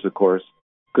doctors, of course,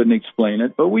 couldn't explain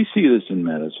it, but we see this in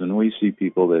medicine. We see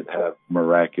people that have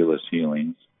miraculous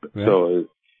healings. Right. So,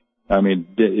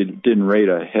 it didn't rate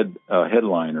a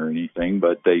headline or anything,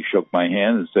 but they shook my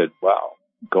hand and said, wow,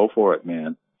 go for it,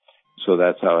 man. So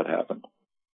that's how it happened.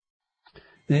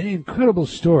 An incredible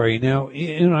story. Now,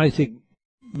 I think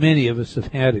many of us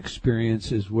have had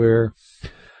experiences where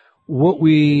what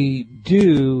we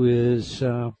do is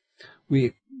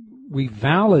we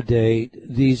validate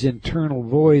these internal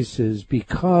voices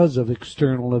because of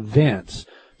external events,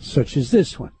 such as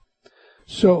this one.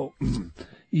 So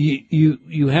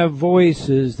you have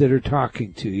voices that are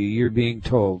talking to you. You're being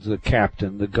told, the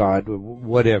captain, the God,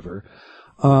 whatever.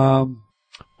 All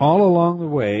along the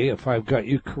way, if I've got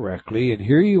you correctly, and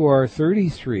here you are,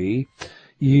 33,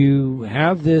 you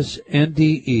have this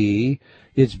NDE.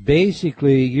 It's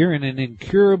basically, you're in an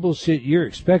incurable you're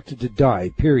expected to die,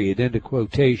 period, end of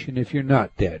quotation, if you're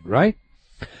not dead, right?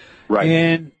 Right.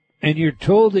 And you're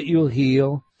told that you'll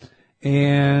heal,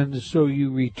 and so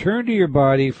you return to your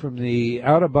body from the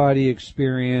out-of-body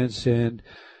experience, and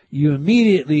you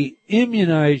immediately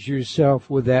immunize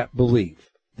yourself with that belief.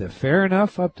 Fair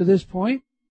enough up to this point?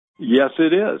 Yes,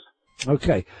 it is.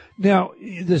 Okay. Now,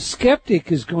 the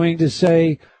skeptic is going to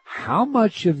say, how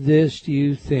much of this do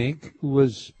you think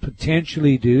was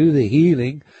potentially due, the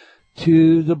healing,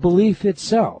 to the belief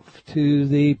itself, to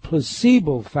the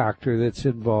placebo factor that's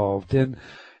involved, and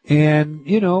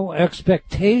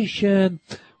expectation?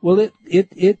 Well,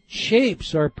 it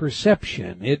shapes our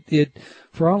perception. It,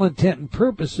 for all intent and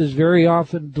purposes, very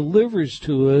often delivers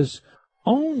to us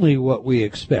only what we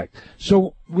expect.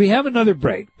 So we have another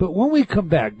break, but when we come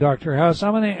back, Dr. House,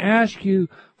 I'm going to ask you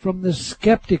from the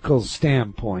skeptical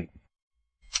standpoint,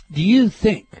 do you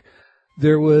think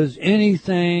there was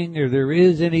anything, or there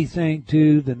is anything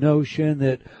to the notion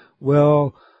that,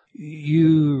 well,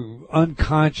 you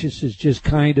unconscious has just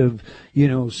kind of,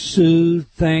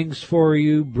 soothed things for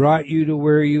you, brought you to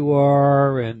where you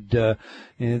are, and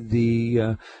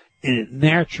the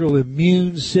natural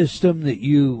immune system that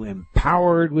you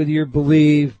empowered with your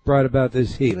belief brought about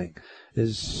this healing?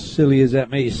 As silly as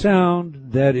that may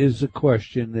sound, that is a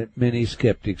question that many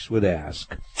skeptics would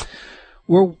ask.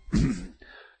 We're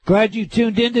glad you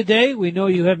tuned in today. We know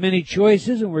you have many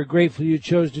choices, and we're grateful you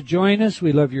chose to join us.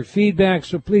 We love your feedback,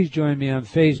 so please join me on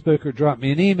Facebook or drop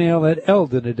me an email at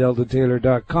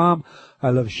eldon@eldontaylor.com. I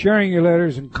love sharing your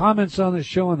letters and comments on the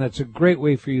show, and that's a great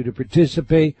way for you to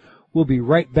participate. We'll be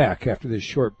right back after this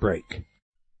short break.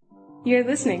 You're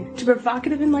listening to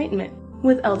Provocative Enlightenment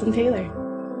with Eldon Taylor.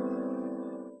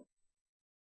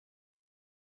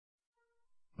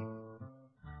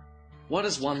 What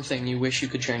is one thing you wish you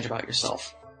could change about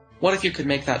yourself? What if you could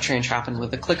make that change happen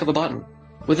with the click of a button?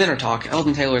 With InnerTalk,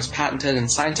 Eldon Taylor's patented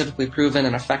and scientifically proven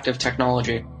and effective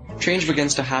technology, change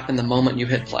begins to happen the moment you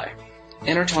hit play.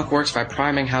 InnerTalk works by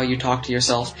priming how you talk to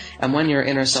yourself, and when your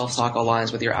inner self-talk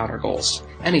aligns with your outer goals,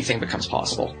 anything becomes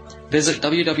possible. Visit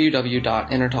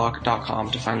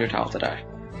www.innertalk.com to find your tile today.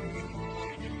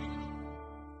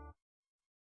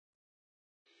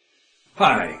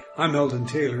 Hi, I'm Eldon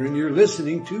Taylor, and you're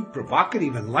listening to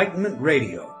Provocative Enlightenment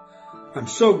Radio. I'm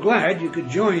so glad you could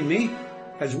join me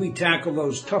as we tackle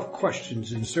those tough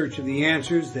questions in search of the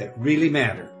answers that really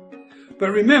matter. But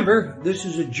remember, this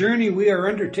is a journey we are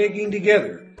undertaking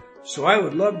together, so I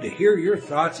would love to hear your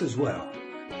thoughts as well.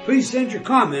 Please send your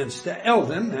comments to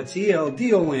Eldon, that's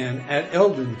ELDON, at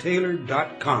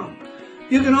eldontaylor.com.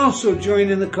 You can also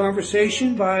join in the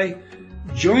conversation by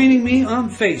joining me on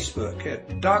Facebook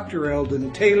at Dr.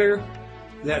 Eldon Taylor,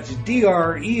 that's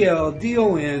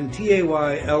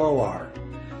DRELDONTAYLOR.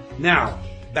 Now,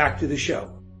 back to the show.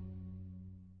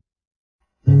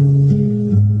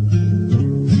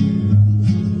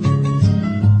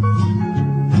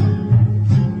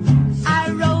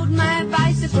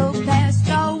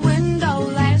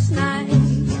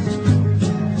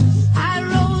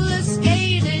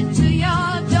 To your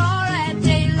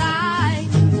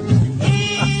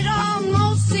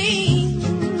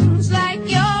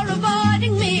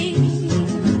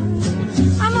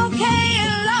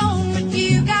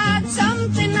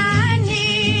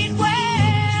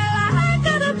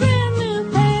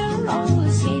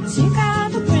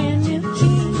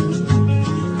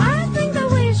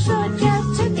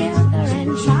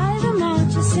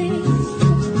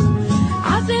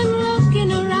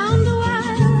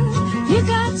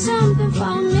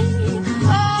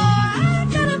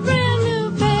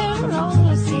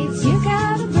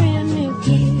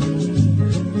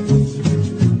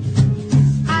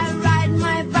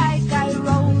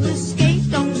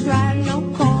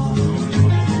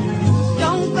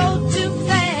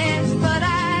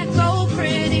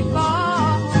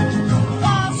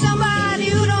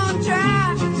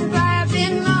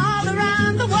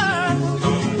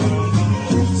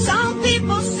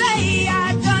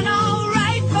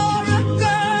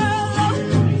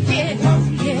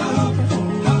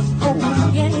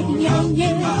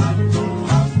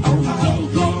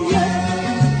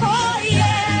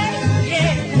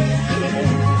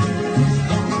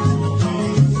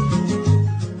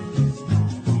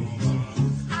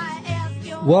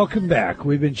Welcome back.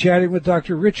 We've been chatting with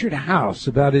Dr. Richard House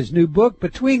about his new book,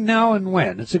 Between Now and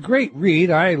When. It's a great read.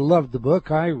 I love the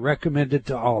book. I recommend it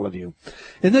to all of you.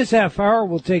 In this half hour,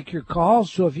 we'll take your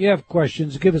calls. So if you have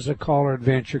questions, give us a call or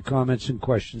advance your comments and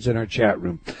questions in our chat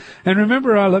room. And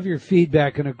remember, I love your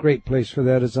feedback, and a great place for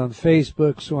that is on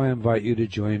Facebook, so I invite you to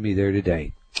join me there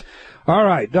today. All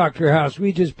right, Dr. House,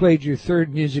 we just played your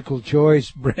third musical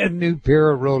choice, Brand New Pair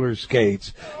of Roller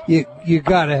Skates. You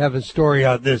got to have a story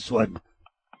on this one.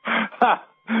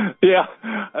 Yeah.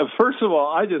 First of all,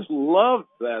 I just love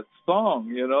that song.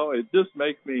 You know, it just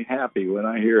makes me happy when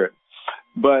I hear it.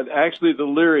 But actually, the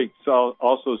lyrics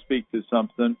also speak to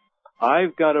something.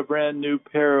 I've got a brand new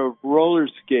pair of roller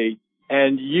skates,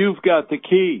 and you've got the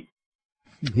key.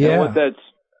 Yeah. And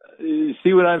you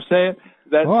see what I'm saying?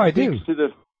 That I do. It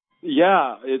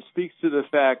speaks to the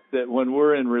fact that when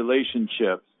we're in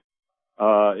relationships,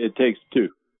 it takes two.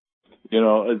 You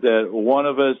know, that one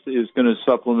of us is going to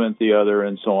supplement the other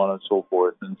and so on and so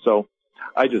forth. And so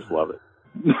I just love it.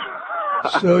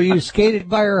 So you skated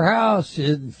by her house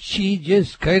and she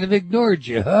just kind of ignored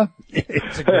you, huh?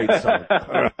 It's a great song.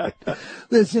 All right.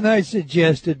 Listen, I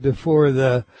suggested before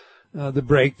the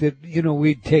break that, you know,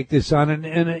 we'd take this on,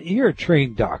 and you're a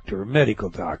trained doctor, a medical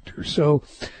doctor, so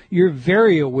you're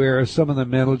very aware of some of the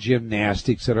mental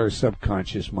gymnastics that our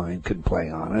subconscious mind can play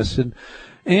on us,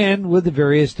 and with the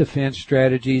various defense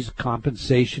strategies,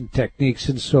 compensation techniques,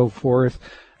 and so forth.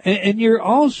 And you're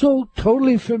also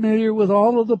totally familiar with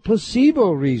all of the placebo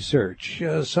research,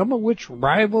 some of which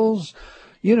rivals,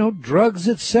 you know, drugs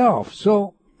itself.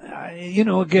 So, you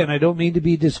know, again, I don't mean to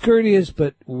be discourteous,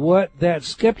 but what that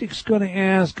skeptic's going to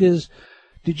ask is,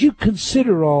 did you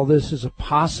consider all this as a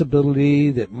possibility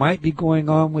that might be going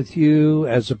on with you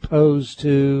as opposed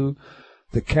to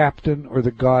the captain or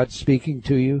the God speaking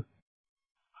to you?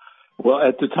 Well,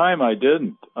 at the time I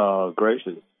didn't,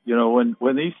 gracious. You know,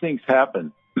 when these things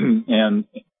happen, and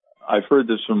I've heard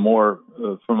this from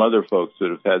other folks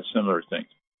that have had similar things,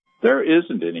 there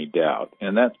isn't any doubt,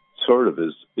 and that sort of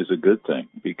is a good thing,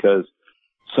 because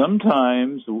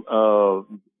sometimes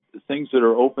things that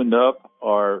are opened up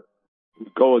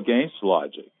go against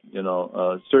logic. You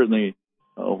know, certainly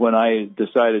when I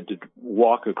decided to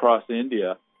walk across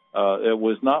India, it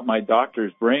was not my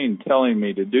doctor's brain telling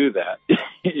me to do that.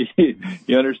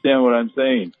 You understand what I'm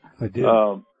saying? I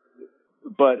do.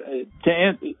 But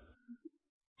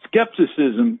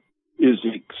skepticism is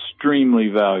extremely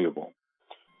valuable,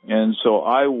 and so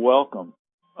I welcome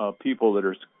people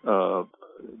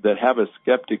that have a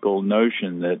skeptical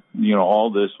notion that, you know, all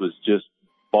this was just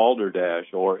balderdash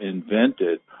or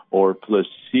invented or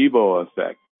placebo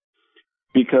effect,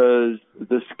 because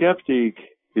the skeptic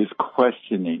is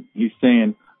questioning. He's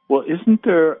saying, well, isn't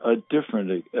there a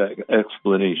different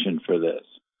explanation for this?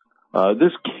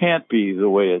 This can't be the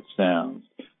way it sounds.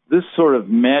 This sort of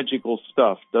magical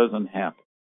stuff doesn't happen.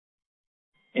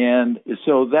 And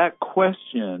so that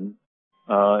question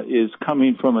is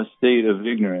coming from a state of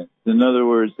ignorance. In other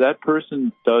words, that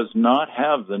person does not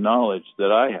have the knowledge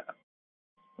that I have,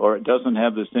 or it doesn't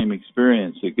have the same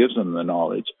experience that gives them the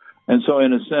knowledge. And so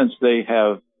in a sense, they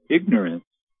have ignorance.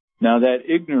 Now that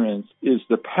ignorance is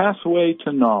the pathway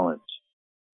to knowledge.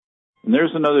 And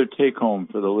there's another take home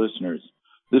for the listeners.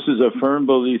 This is a firm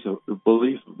belief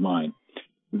of mine,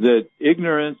 that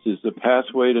ignorance is the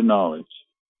pathway to knowledge.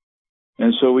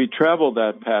 And so we travel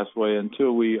that pathway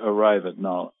until we arrive at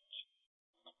knowledge.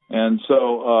 And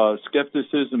so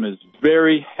skepticism is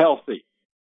very healthy.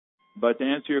 But to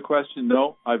answer your question,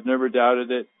 no, I've never doubted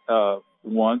it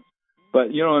once.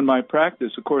 But, you know, in my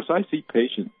practice, of course, I see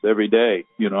patients every day.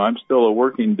 You know, I'm still a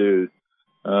working dude.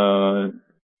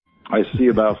 I see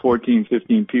about 14,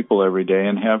 15 people every day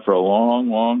and have for a long,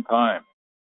 long time.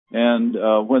 And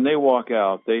when they walk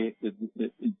out, if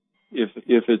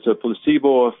it's a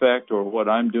placebo effect or what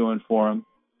I'm doing for them,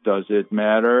 does it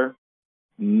matter?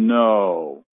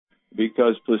 No,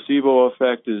 because placebo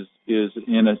effect is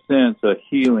in a sense a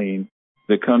healing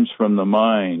that comes from the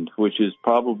mind, which is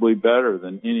probably better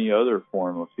than any other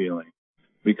form of healing,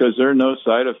 because there are no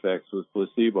side effects with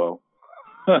placebo.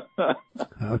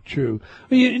 How true.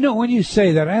 You know, when you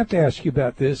say that, I have to ask you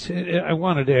about this. I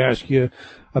wanted to ask you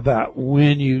about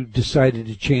when you decided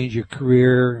to change your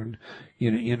career, and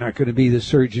you know, you're not going to be the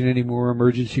surgeon anymore,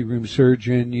 emergency room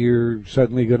surgeon. You're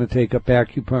suddenly going to take up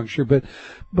acupuncture.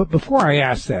 But before I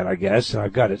ask that, I guess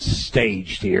I've got it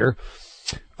staged here.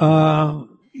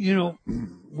 You know,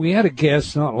 we had a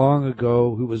guest not long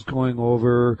ago who was going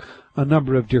over a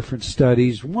number of different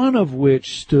studies, one of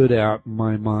which stood out in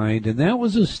my mind, and that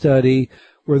was a study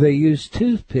where they used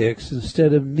toothpicks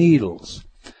instead of needles.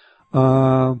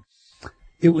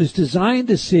 it was designed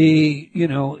to see,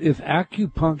 if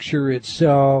acupuncture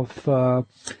itself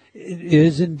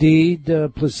is indeed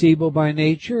placebo by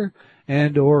nature,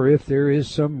 and or if there is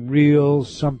some real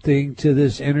something to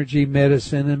this energy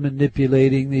medicine and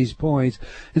manipulating these points.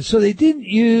 And so they didn't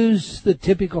use the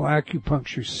typical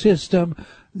acupuncture system.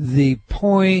 The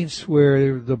points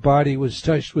where the body was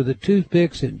touched with the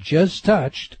toothpicks and just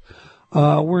touched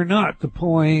were not the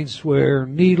points where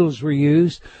needles were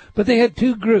used, but they had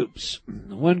two groups.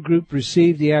 One group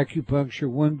received the acupuncture,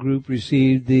 one group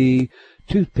received the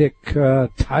toothpick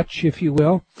touch, if you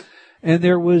will, and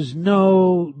there was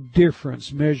no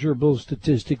difference, measurable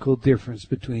statistical difference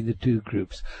between the two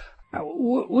groups.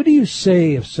 What do you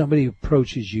say if somebody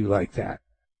approaches you like that?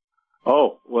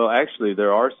 Oh, well, actually,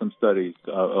 there are some studies,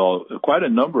 quite a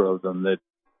number of them,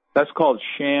 that's called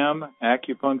sham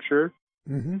acupuncture.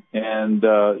 Mm-hmm. And,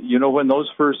 when those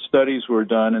first studies were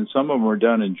done, and some of them were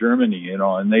done in Germany,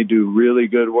 and they do really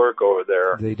good work over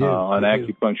there on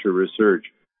acupuncture research.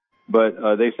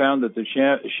 But they found that the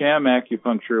sham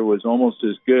acupuncture was almost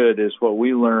as good as what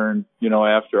we learned,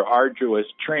 after arduous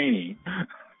training,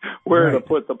 where to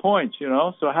put the points,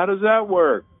 So how does that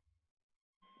work?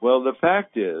 Well, the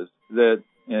fact is that,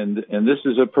 and this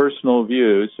is a personal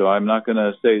view, so I'm not going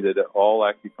to say that all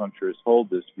acupuncturists hold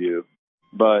this view,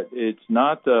 but it's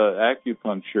not the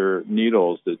acupuncture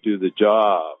needles that do the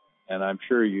job, and I'm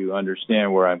sure you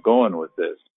understand where I'm going with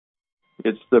this.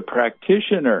 It's the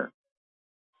practitioner.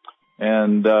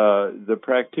 And the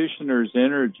practitioner's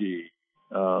energy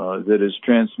that is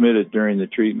transmitted during the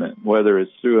treatment, whether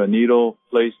it's through a needle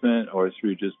placement or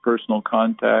through just personal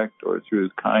contact or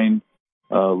through kind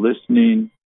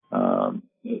listening,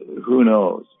 who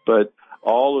knows? But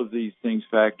all of these things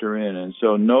factor in. And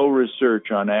so no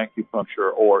research on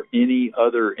acupuncture or any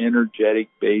other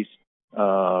energetic-based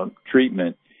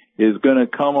treatment is going to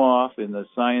come off in the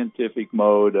scientific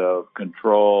mode of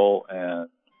control and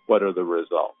what are the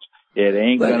results. It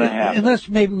ain't going to happen. Unless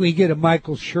maybe we get a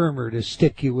Michael Shermer to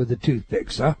stick you with the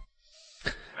toothpicks, huh?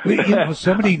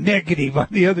 Somebody negative on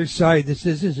the other side that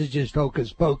says this is just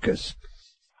hocus pocus.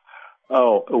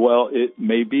 Oh, well, it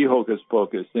may be hocus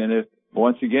pocus. And if,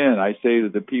 once again, I say to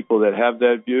the people that have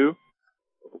that view,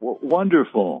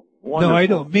 wonderful. No, I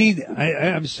don't mean,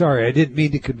 I'm sorry, I didn't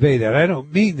mean to convey that. I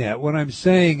don't mean that. What I'm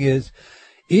saying is,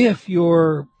 if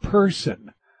your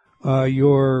person,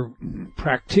 your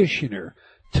practitioner,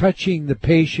 touching the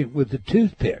patient with the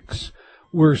toothpicks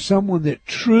were someone that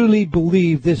truly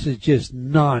believed this is just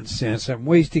nonsense, I'm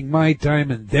wasting my time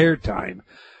and their time,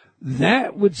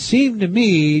 that would seem to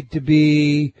me to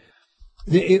be,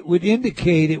 it would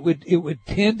indicate, it would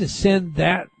tend to send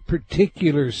that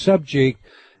particular subject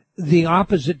the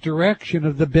opposite direction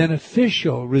of the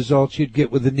beneficial results you'd get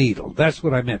with the needle. That's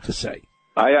what I meant to say.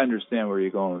 I understand where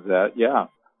you're going with that, yeah.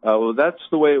 Well, that's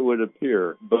the way it would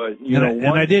appear, but, and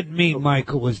I didn't mean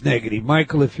Michael was negative.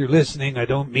 Michael, if you're listening, I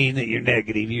don't mean that you're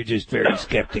negative. You're just very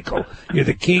skeptical. You're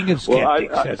the king of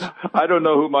skeptics. Well, I don't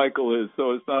know who Michael is,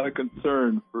 so it's not a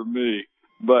concern for me.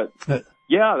 But,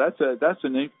 yeah, that's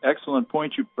an excellent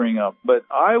point you bring up. But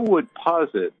I would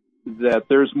posit that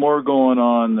there's more going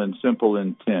on than simple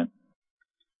intent.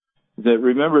 That,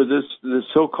 remember, this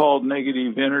so-called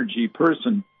negative energy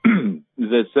person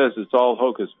that says it's all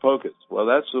hocus pocus. Well,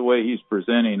 that's the way he's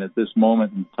presenting at this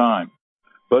moment in time.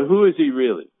 But who is he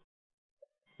really?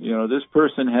 This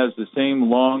person has the same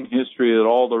long history that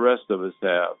all the rest of us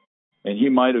have. And he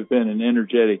might have been an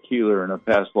energetic healer in a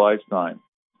past lifetime.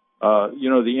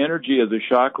 The energy of the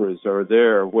chakras are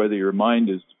there whether your mind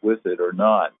is with it or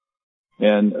not.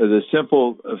 And the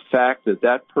simple fact that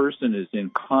that person is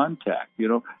in contact,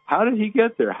 how did he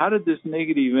get there? How did this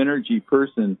negative energy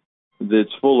person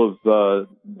that's full of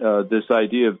this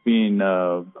idea of being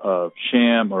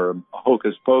sham or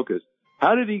hocus pocus,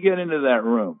 how did he get into that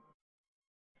room?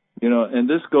 And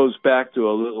this goes back to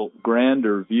a little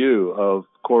grander view of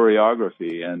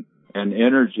choreography and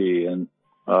energy and,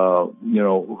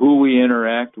 who we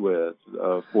interact with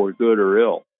for good or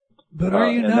ill. But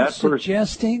are you not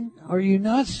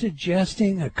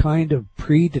suggesting a kind of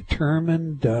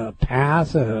predetermined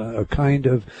path, a kind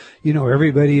of,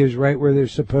 everybody is right where they're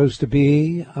supposed to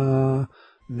be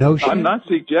notion? I'm not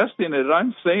suggesting it.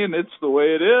 I'm saying it's the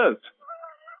way it is.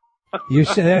 You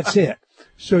say that's it.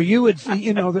 So you would,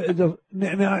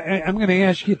 now I'm going to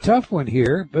ask you a tough one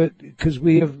here, but because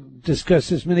we have discussed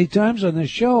this many times on this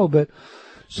show, but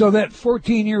so that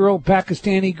 14-year-old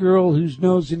Pakistani girl whose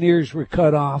nose and ears were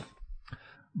cut off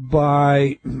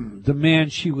by the man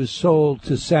she was sold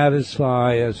to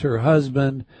satisfy as her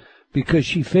husband because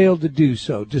she failed to do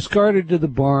so, discarded to the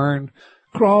barn,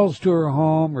 crawls to her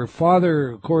home. Her father,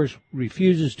 of course,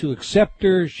 refuses to accept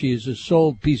her. She is a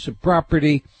sold piece of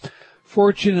property.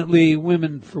 Fortunately,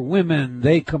 Women for Women,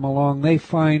 they come along, they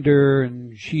find her,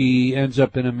 and she ends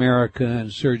up in America,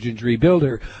 and surgeons rebuild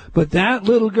her. But that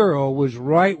little girl was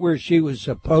right where she was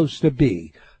supposed to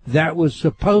be. That was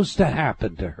supposed to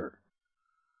happen to her.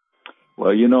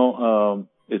 Well,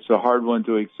 it's a hard one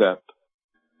to accept,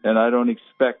 and I don't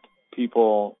expect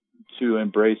people to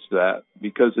embrace that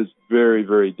because it's very,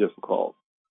 very difficult.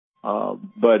 But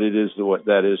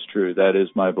that is true. That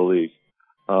is my belief.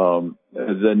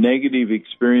 The negative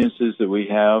experiences that we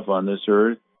have on this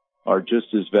earth are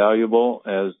just as valuable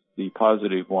as the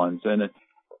positive ones. And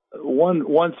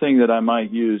one thing that I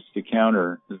might use to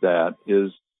counter that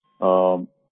is looking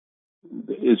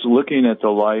at the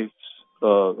lives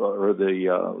or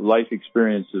the life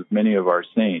experience of many of our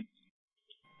saints.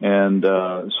 And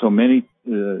so many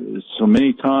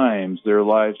times their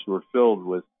lives were filled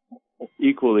with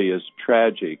equally as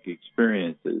tragic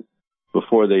experiences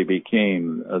before they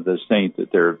became the saint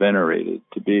that they're venerated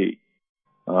to be.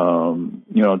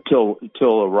 Till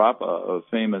Arapa, a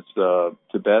famous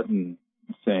Tibetan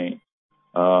saint,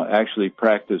 actually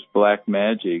practiced black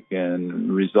magic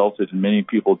and resulted in many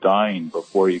people dying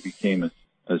before he became a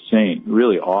saint.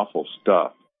 Really awful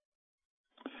stuff.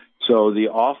 So the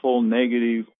awful,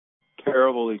 negative,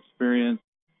 terrible experience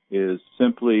is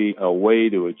simply a way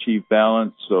to achieve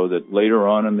balance so that later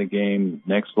on in the game,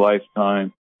 next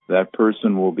lifetime, that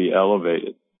person will be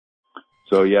elevated.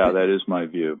 So, yeah, that is my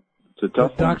view. It's a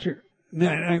tough Doctor,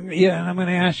 yeah, and I'm going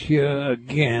to ask you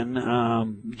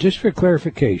again, just for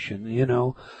clarification,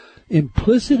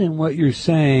 implicit in what you're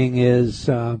saying is,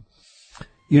 the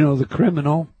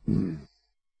criminal,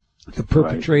 the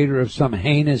perpetrator of some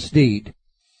heinous deed,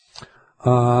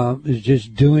 is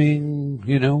just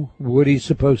doing, what he's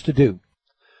supposed to do.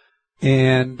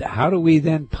 And how do we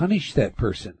then punish that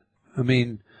person? I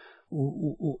mean,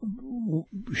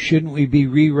 shouldn't we be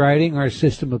rewriting our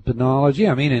system of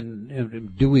penology? I mean,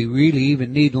 and do we really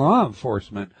even need law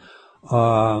enforcement?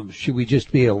 Should we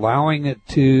just be allowing it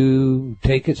to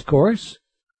take its course?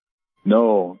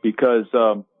 No, because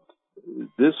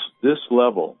this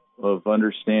level of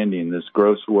understanding this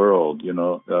gross world,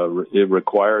 it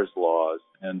requires laws,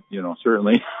 and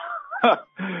certainly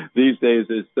these days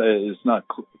it's not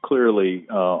clearly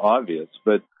obvious,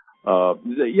 but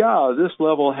this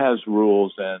level has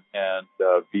rules and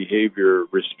behavior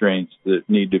restraints that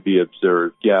need to be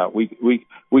observed. Yeah, we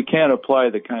can't apply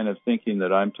the kind of thinking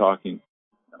that I'm talking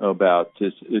about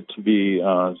to be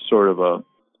sort of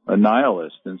a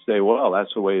nihilist and say, well,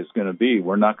 that's the way it's going to be.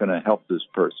 We're not going to help this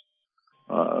person.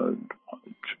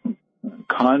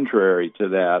 Contrary to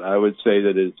that, I would say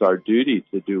that it's our duty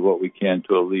to do what we can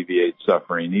to alleviate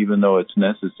suffering, even though it's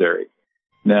necessary.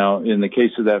 Now, in the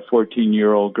case of that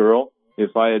 14-year-old girl,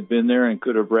 if I had been there and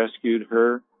could have rescued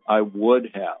her, I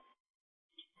would have.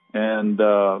 And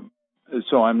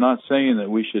so I'm not saying that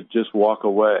we should just walk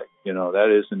away.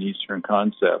 That is an Eastern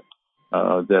concept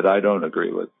that I don't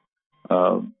agree with.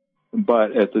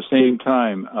 But at the same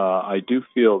time, I do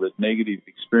feel that negative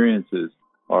experiences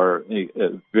are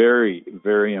very,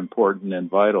 very important and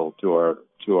vital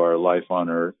to our life on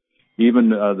Earth. Even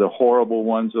the horrible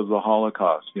ones of the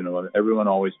Holocaust, everyone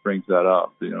always brings that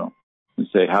up, and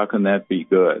say, how can that be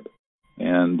good?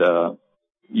 And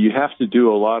you have to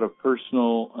do a lot of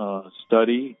personal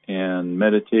study and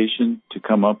meditation to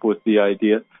come up with the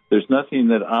idea. There's nothing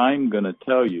that I'm going to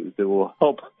tell you that will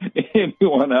help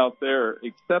anyone out there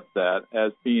except that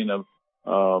as being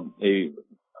a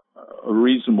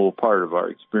reasonable part of our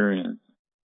experience.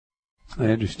 I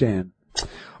understand.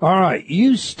 All right.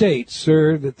 You state,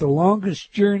 sir, that the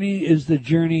longest journey is the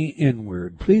journey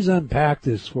inward. Please unpack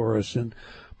this for us and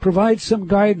provide some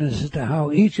guidance as to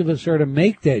how each of us are to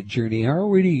make that journey. How are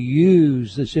we to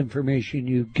use this information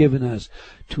you've given us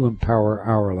to empower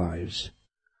our lives?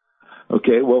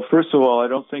 Okay. Well, first of all, I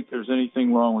don't think there's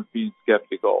anything wrong with being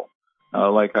skeptical.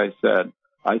 Like I said,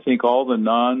 I think all the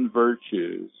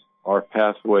non-virtues are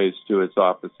pathways to its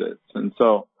opposites. And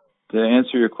so to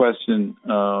answer your question,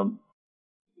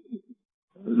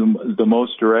 the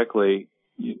most directly,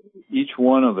 each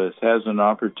one of us has an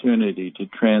opportunity to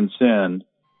transcend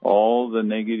all the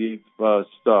negative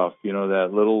stuff,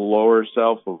 that little lower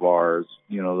self of ours,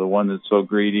 the one that's so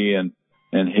greedy and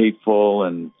hateful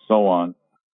and so on.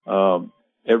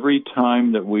 Every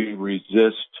time that we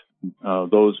resist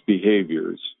those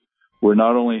behaviors, we're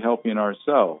not only helping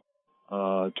ourselves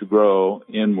to grow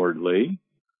inwardly,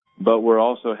 but we're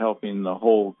also helping the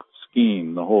whole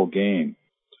scheme, the whole game.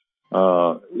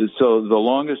 So the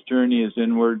longest journey is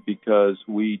inward because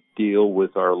we deal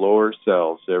with our lower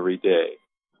selves every day.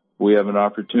 We have an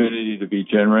opportunity to be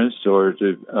generous or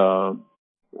to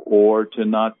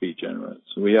not be generous.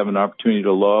 We have an opportunity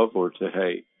to love or to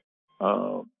hate.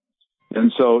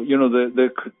 And so,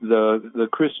 the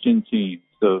Christian themes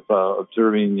of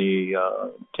observing the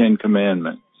Ten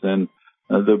Commandments and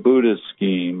the Buddhist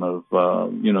scheme of,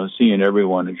 seeing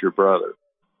everyone as your brother.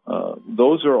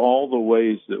 Those are all the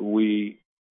ways that we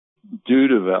do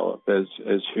develop as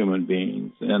human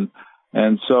beings.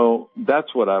 And so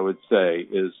that's what I would say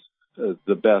is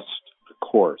the best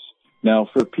course. Now,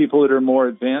 for people that are more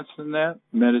advanced than that,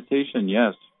 meditation,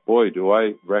 yes, boy, do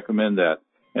I recommend that.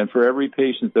 And for every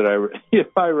patient that if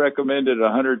I recommend it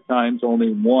 100 times,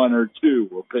 only 1 or 2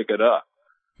 will pick it up.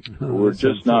 We're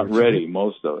just not ready,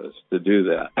 most of us, to do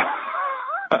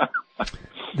that.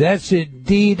 That's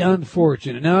indeed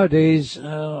unfortunate. Nowadays,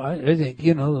 I think,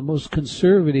 the most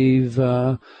conservative,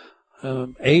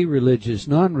 a-religious,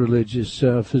 non-religious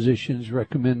physicians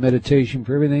recommend meditation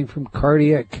for everything from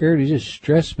cardiac care to just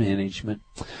stress management.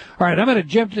 All right, I'm going to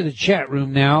jump to the chat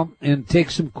room now and take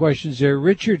some questions there.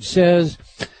 Richard says,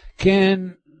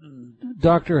 can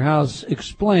Dr. House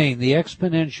explain the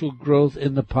exponential growth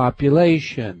in the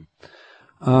population?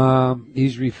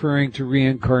 He's referring to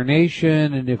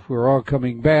reincarnation, and if we're all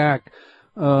coming back,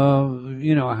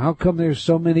 how come there's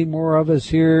so many more of us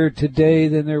here today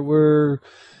than there were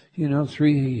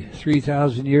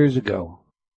 3,000 years ago?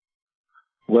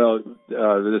 Well,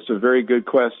 that's a very good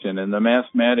question, and the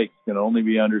mathematics can only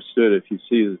be understood if you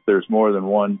see that there's more than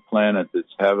one planet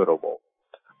that's habitable.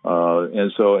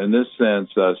 And so in this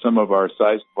sense, some of our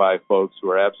sci-fi folks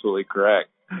were absolutely correct.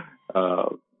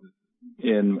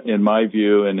 In my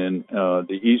view and in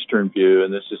the Eastern view,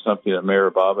 and this is something that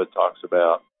Meher Baba talks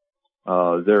about,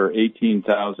 there are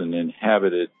 18,000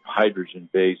 inhabited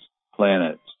hydrogen-based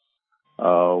planets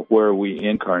where we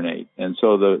incarnate. And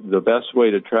so the best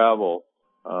way to travel,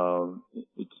 to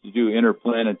do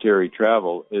interplanetary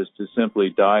travel, is to simply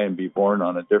die and be born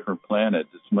on a different planet.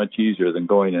 It's much easier than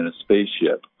going in a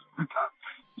spaceship.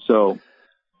 So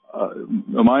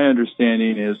my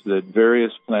understanding is that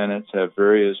various planets have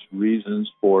various reasons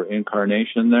for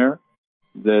incarnation there,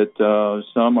 that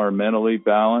some are mentally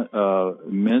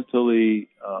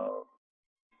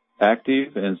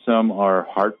active, and some are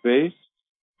heart-based,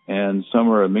 and some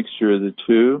are a mixture of the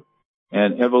two.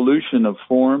 And evolution of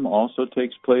form also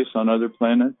takes place on other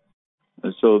planets.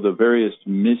 And so the various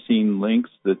missing links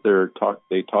that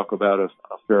they talk about a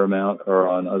fair amount are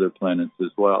on other planets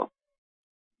as well.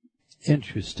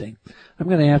 Interesting. I'm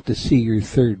going to have to see your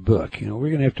third book. We're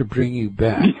going to have to bring you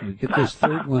back. We get this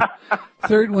third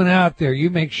one out there. You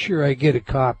make sure I get a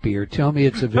copy or tell me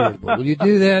it's available. Will you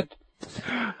do that?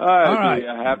 I'd be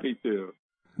happy to.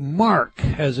 Mark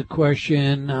has a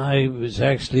question. I was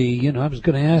actually, I was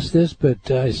going to ask this,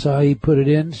 but I saw he put it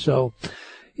in. So,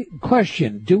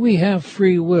 question, do we have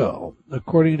free will?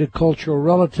 According to cultural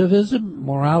relativism,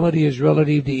 morality is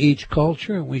relative to each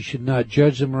culture, and we should not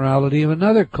judge the morality of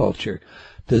another culture.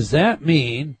 Does that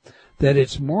mean that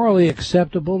it's morally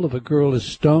acceptable if a girl is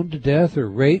stoned to death or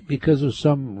raped because of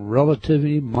some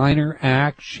relatively minor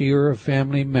act she or a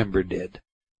family member did?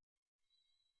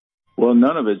 Well,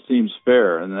 none of it seems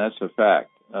fair, and that's a fact.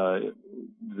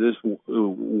 This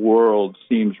world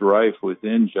seems rife with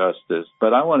injustice.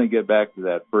 But I want to get back to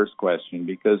that first question,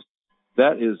 because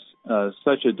that is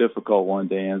such a difficult one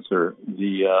to answer,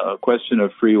 the question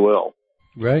of free will.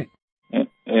 Right.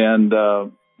 And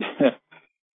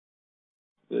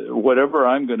whatever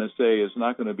I'm going to say is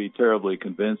not going to be terribly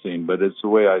convincing, but it's the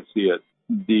way I see it.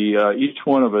 Each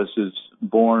one of us is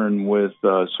born with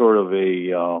sort of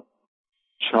a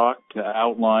chalked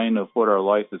outline of what our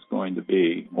life is going to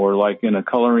be, or like in a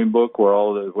coloring book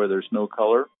where there's no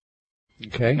color.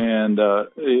 Okay. And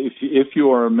if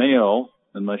you are a male,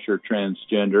 unless you're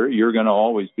transgender, you're going to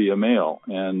always be a male.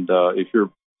 And if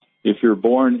you're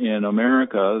born in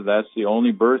America, that's the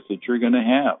only birth that you're going to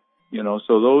have.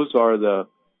 So those are the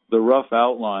rough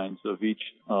outlines of each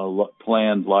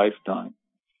planned lifetime.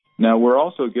 Now, we're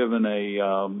also given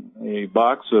a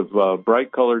box of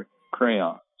bright colored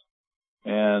crayons.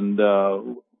 And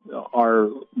our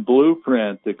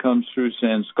blueprint that comes through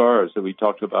Sanskars that we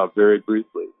talked about very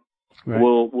briefly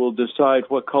will decide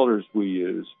what colors we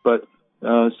use. But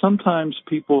sometimes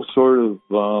people sort of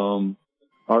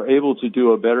are able to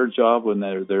do a better job when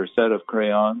their set of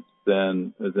crayons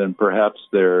than perhaps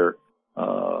their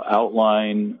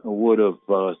outline would have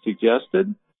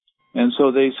suggested. And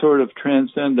so they sort of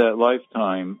transcend that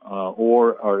lifetime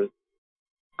or are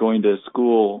going to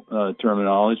school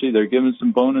terminology, they're given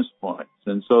some bonus points.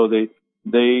 And so they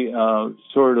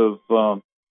sort of,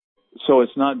 so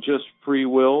it's not just free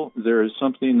will, there is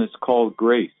something that's called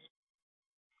grace.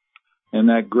 And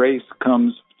that grace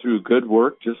comes through good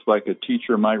work, just like a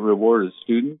teacher might reward a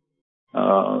student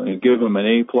and give them an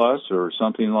A+ or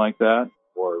something like that,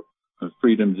 or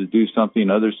freedom to do something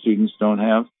other students don't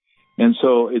have. And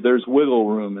so there's wiggle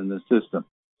room in the system.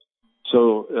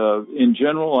 So in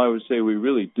general, I would say we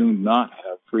really do not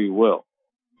have free will,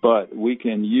 but we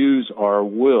can use our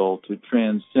will to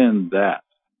transcend that.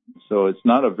 So it's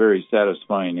not a very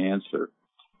satisfying answer.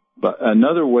 But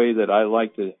another way that I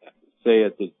like to say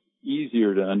it that's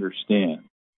easier to understand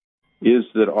is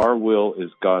that our will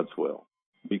is God's will,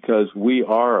 because we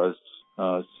are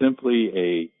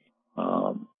simply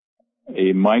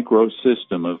a micro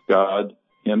system of God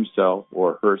himself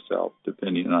or herself,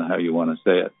 depending on how you want to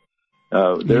say it.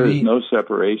 There is no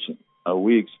separation.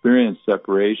 We experience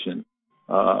separation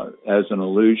as an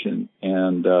illusion,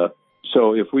 and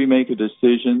so if we make a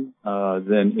decision,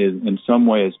 then in some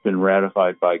way it's been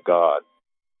ratified by God.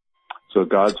 So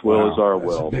God's will is our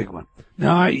will. That's a big one.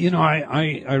 Now,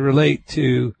 I relate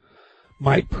to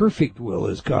my perfect will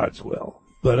is God's will,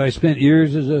 but I spent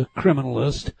years as a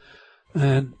criminalist,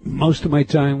 and most of my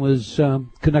time was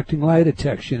conducting lie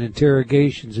detection,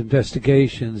 interrogations,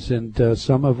 investigations, and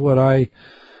some of what I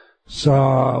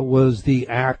saw was the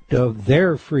act of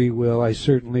their free will. I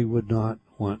certainly would not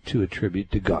want to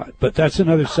attribute to God, but that's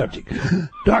another subject.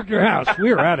 Dr. House,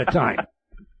 we're out of time.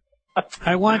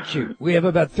 I want you, we have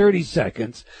about 30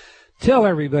 seconds. Tell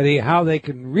everybody how they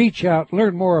can reach out,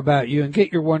 learn more about you, and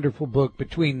get your wonderful book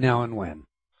Between Now and When.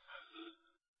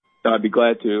 I'd be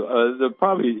glad to. The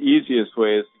probably easiest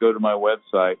way is to go to my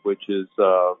website, which is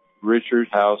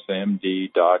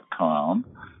richardhousemd.com.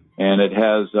 And it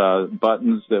has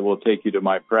buttons that will take you to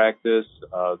my practice,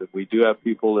 that we do have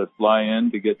people that fly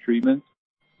in to get treatment.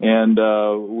 And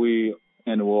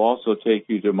it will also take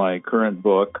you to my current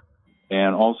book,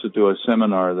 and also to a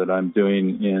seminar that I'm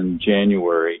doing in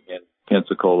January in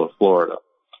Pensacola, Florida.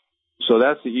 So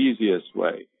that's the easiest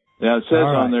way. Now, it says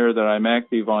on there that I'm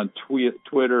active on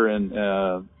Twitter and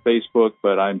Facebook,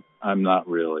 but I'm not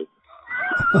really.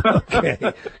 Okay.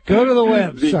 Go to the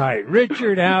website,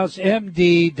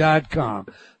 richardhousemd.com.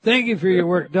 Thank you for your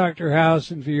work, Dr. House,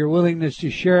 and for your willingness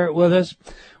to share it with us.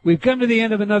 We've come to the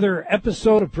end of another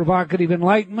episode of Provocative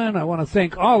Enlightenment. I want to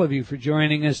thank all of you for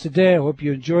joining us today. I hope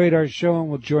you enjoyed our show and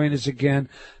will join us again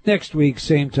next week,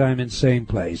 same time and same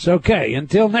place. Okay,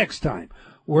 until next time,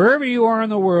 wherever you are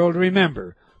in the world,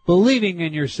 remember, believing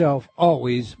in yourself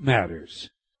always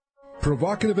matters.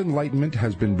 Provocative Enlightenment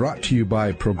has been brought to you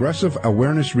by Progressive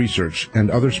Awareness Research and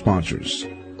other sponsors.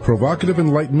 Provocative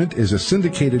Enlightenment is a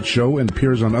syndicated show and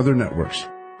appears on other networks.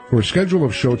 For a schedule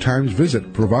of show times,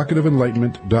 visit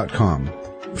provocativeenlightenment.com.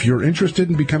 If you're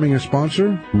interested in becoming a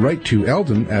sponsor, write to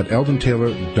Eldon at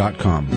eldontaylor.com.